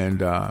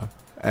 and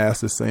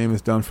ask the same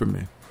is done for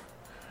me.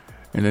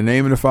 In the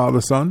name of the Father,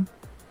 Son,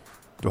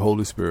 the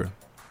Holy Spirit,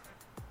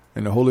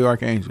 and the Holy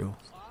Archangel,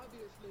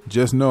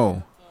 just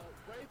know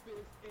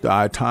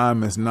thy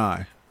time is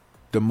nigh.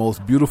 The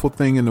most beautiful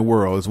thing in the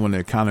world is when the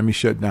economy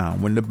shut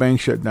down, when the bank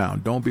shut down.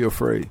 Don't be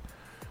afraid.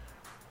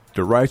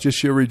 The righteous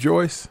shall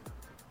rejoice,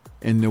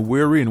 and the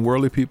weary and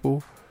worldly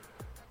people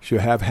shall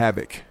have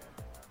havoc.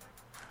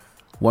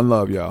 One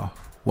love, y'all.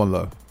 One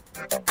love.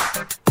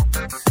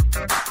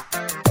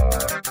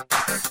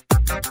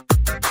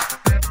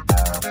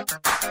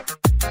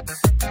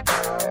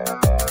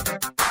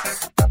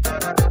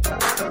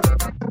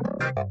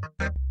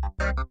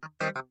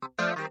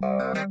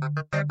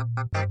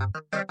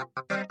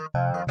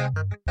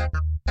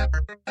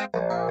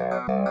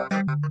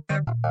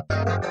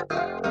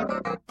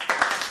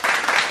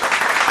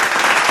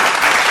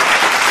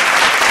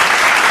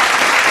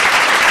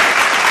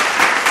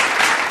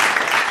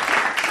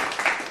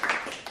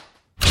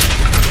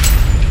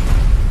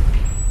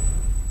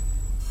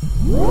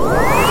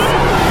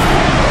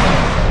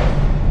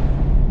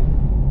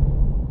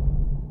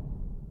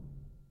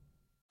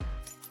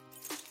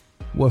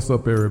 What's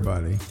up,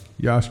 everybody?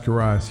 Yash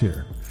Karaz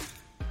here.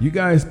 You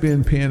guys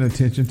been paying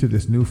attention to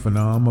this new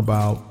phenomenon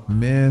about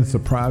men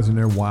surprising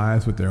their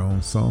wives with their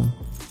own song?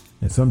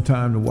 And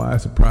sometimes the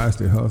wives surprise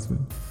their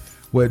husband?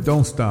 Well,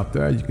 don't stop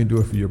there. You can do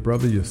it for your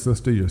brother, your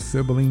sister, your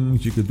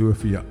siblings. You can do it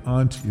for your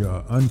aunt,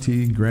 your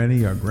auntie,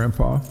 granny, or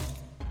grandpa.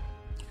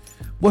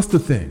 What's the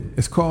thing?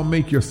 It's called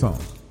Make Your Song.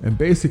 And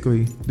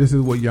basically, this is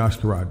what Yash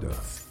Karaz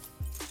does.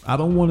 I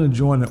don't want to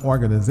join an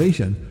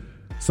organization,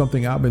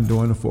 something I've been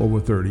doing for over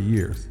 30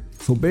 years.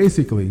 So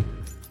basically,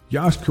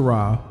 Yash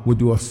Karaz will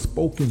do a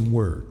spoken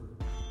word.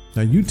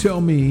 Now you tell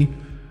me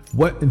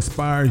what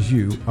inspires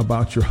you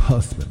about your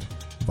husband.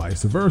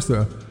 Vice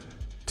versa,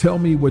 tell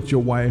me what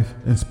your wife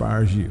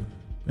inspires you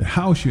and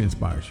how she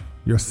inspires you.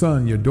 Your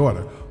son, your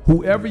daughter,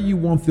 whoever you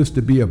want this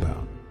to be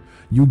about.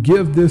 You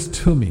give this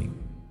to me.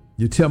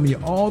 You tell me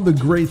all the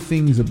great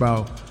things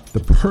about the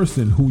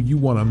person who you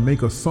want to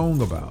make a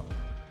song about.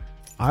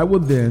 I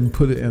will then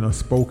put it in a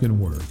spoken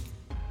word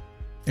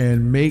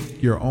and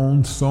make your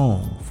own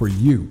song for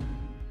you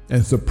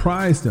and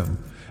surprise them,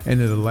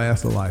 and it'll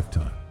last a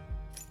lifetime.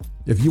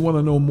 If you want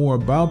to know more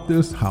about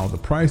this, how the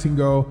pricing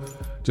go,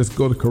 just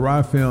go to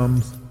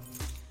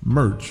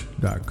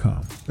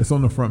KarazFilmsMerch.com. It's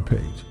on the front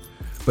page.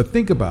 But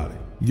think about it.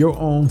 Your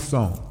own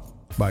song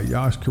by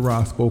Yash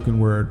Karaz, spoken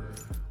word,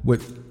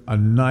 with a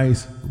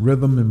nice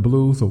rhythm and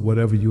blues or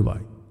whatever you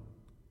like.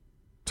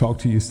 Talk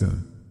to you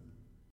soon.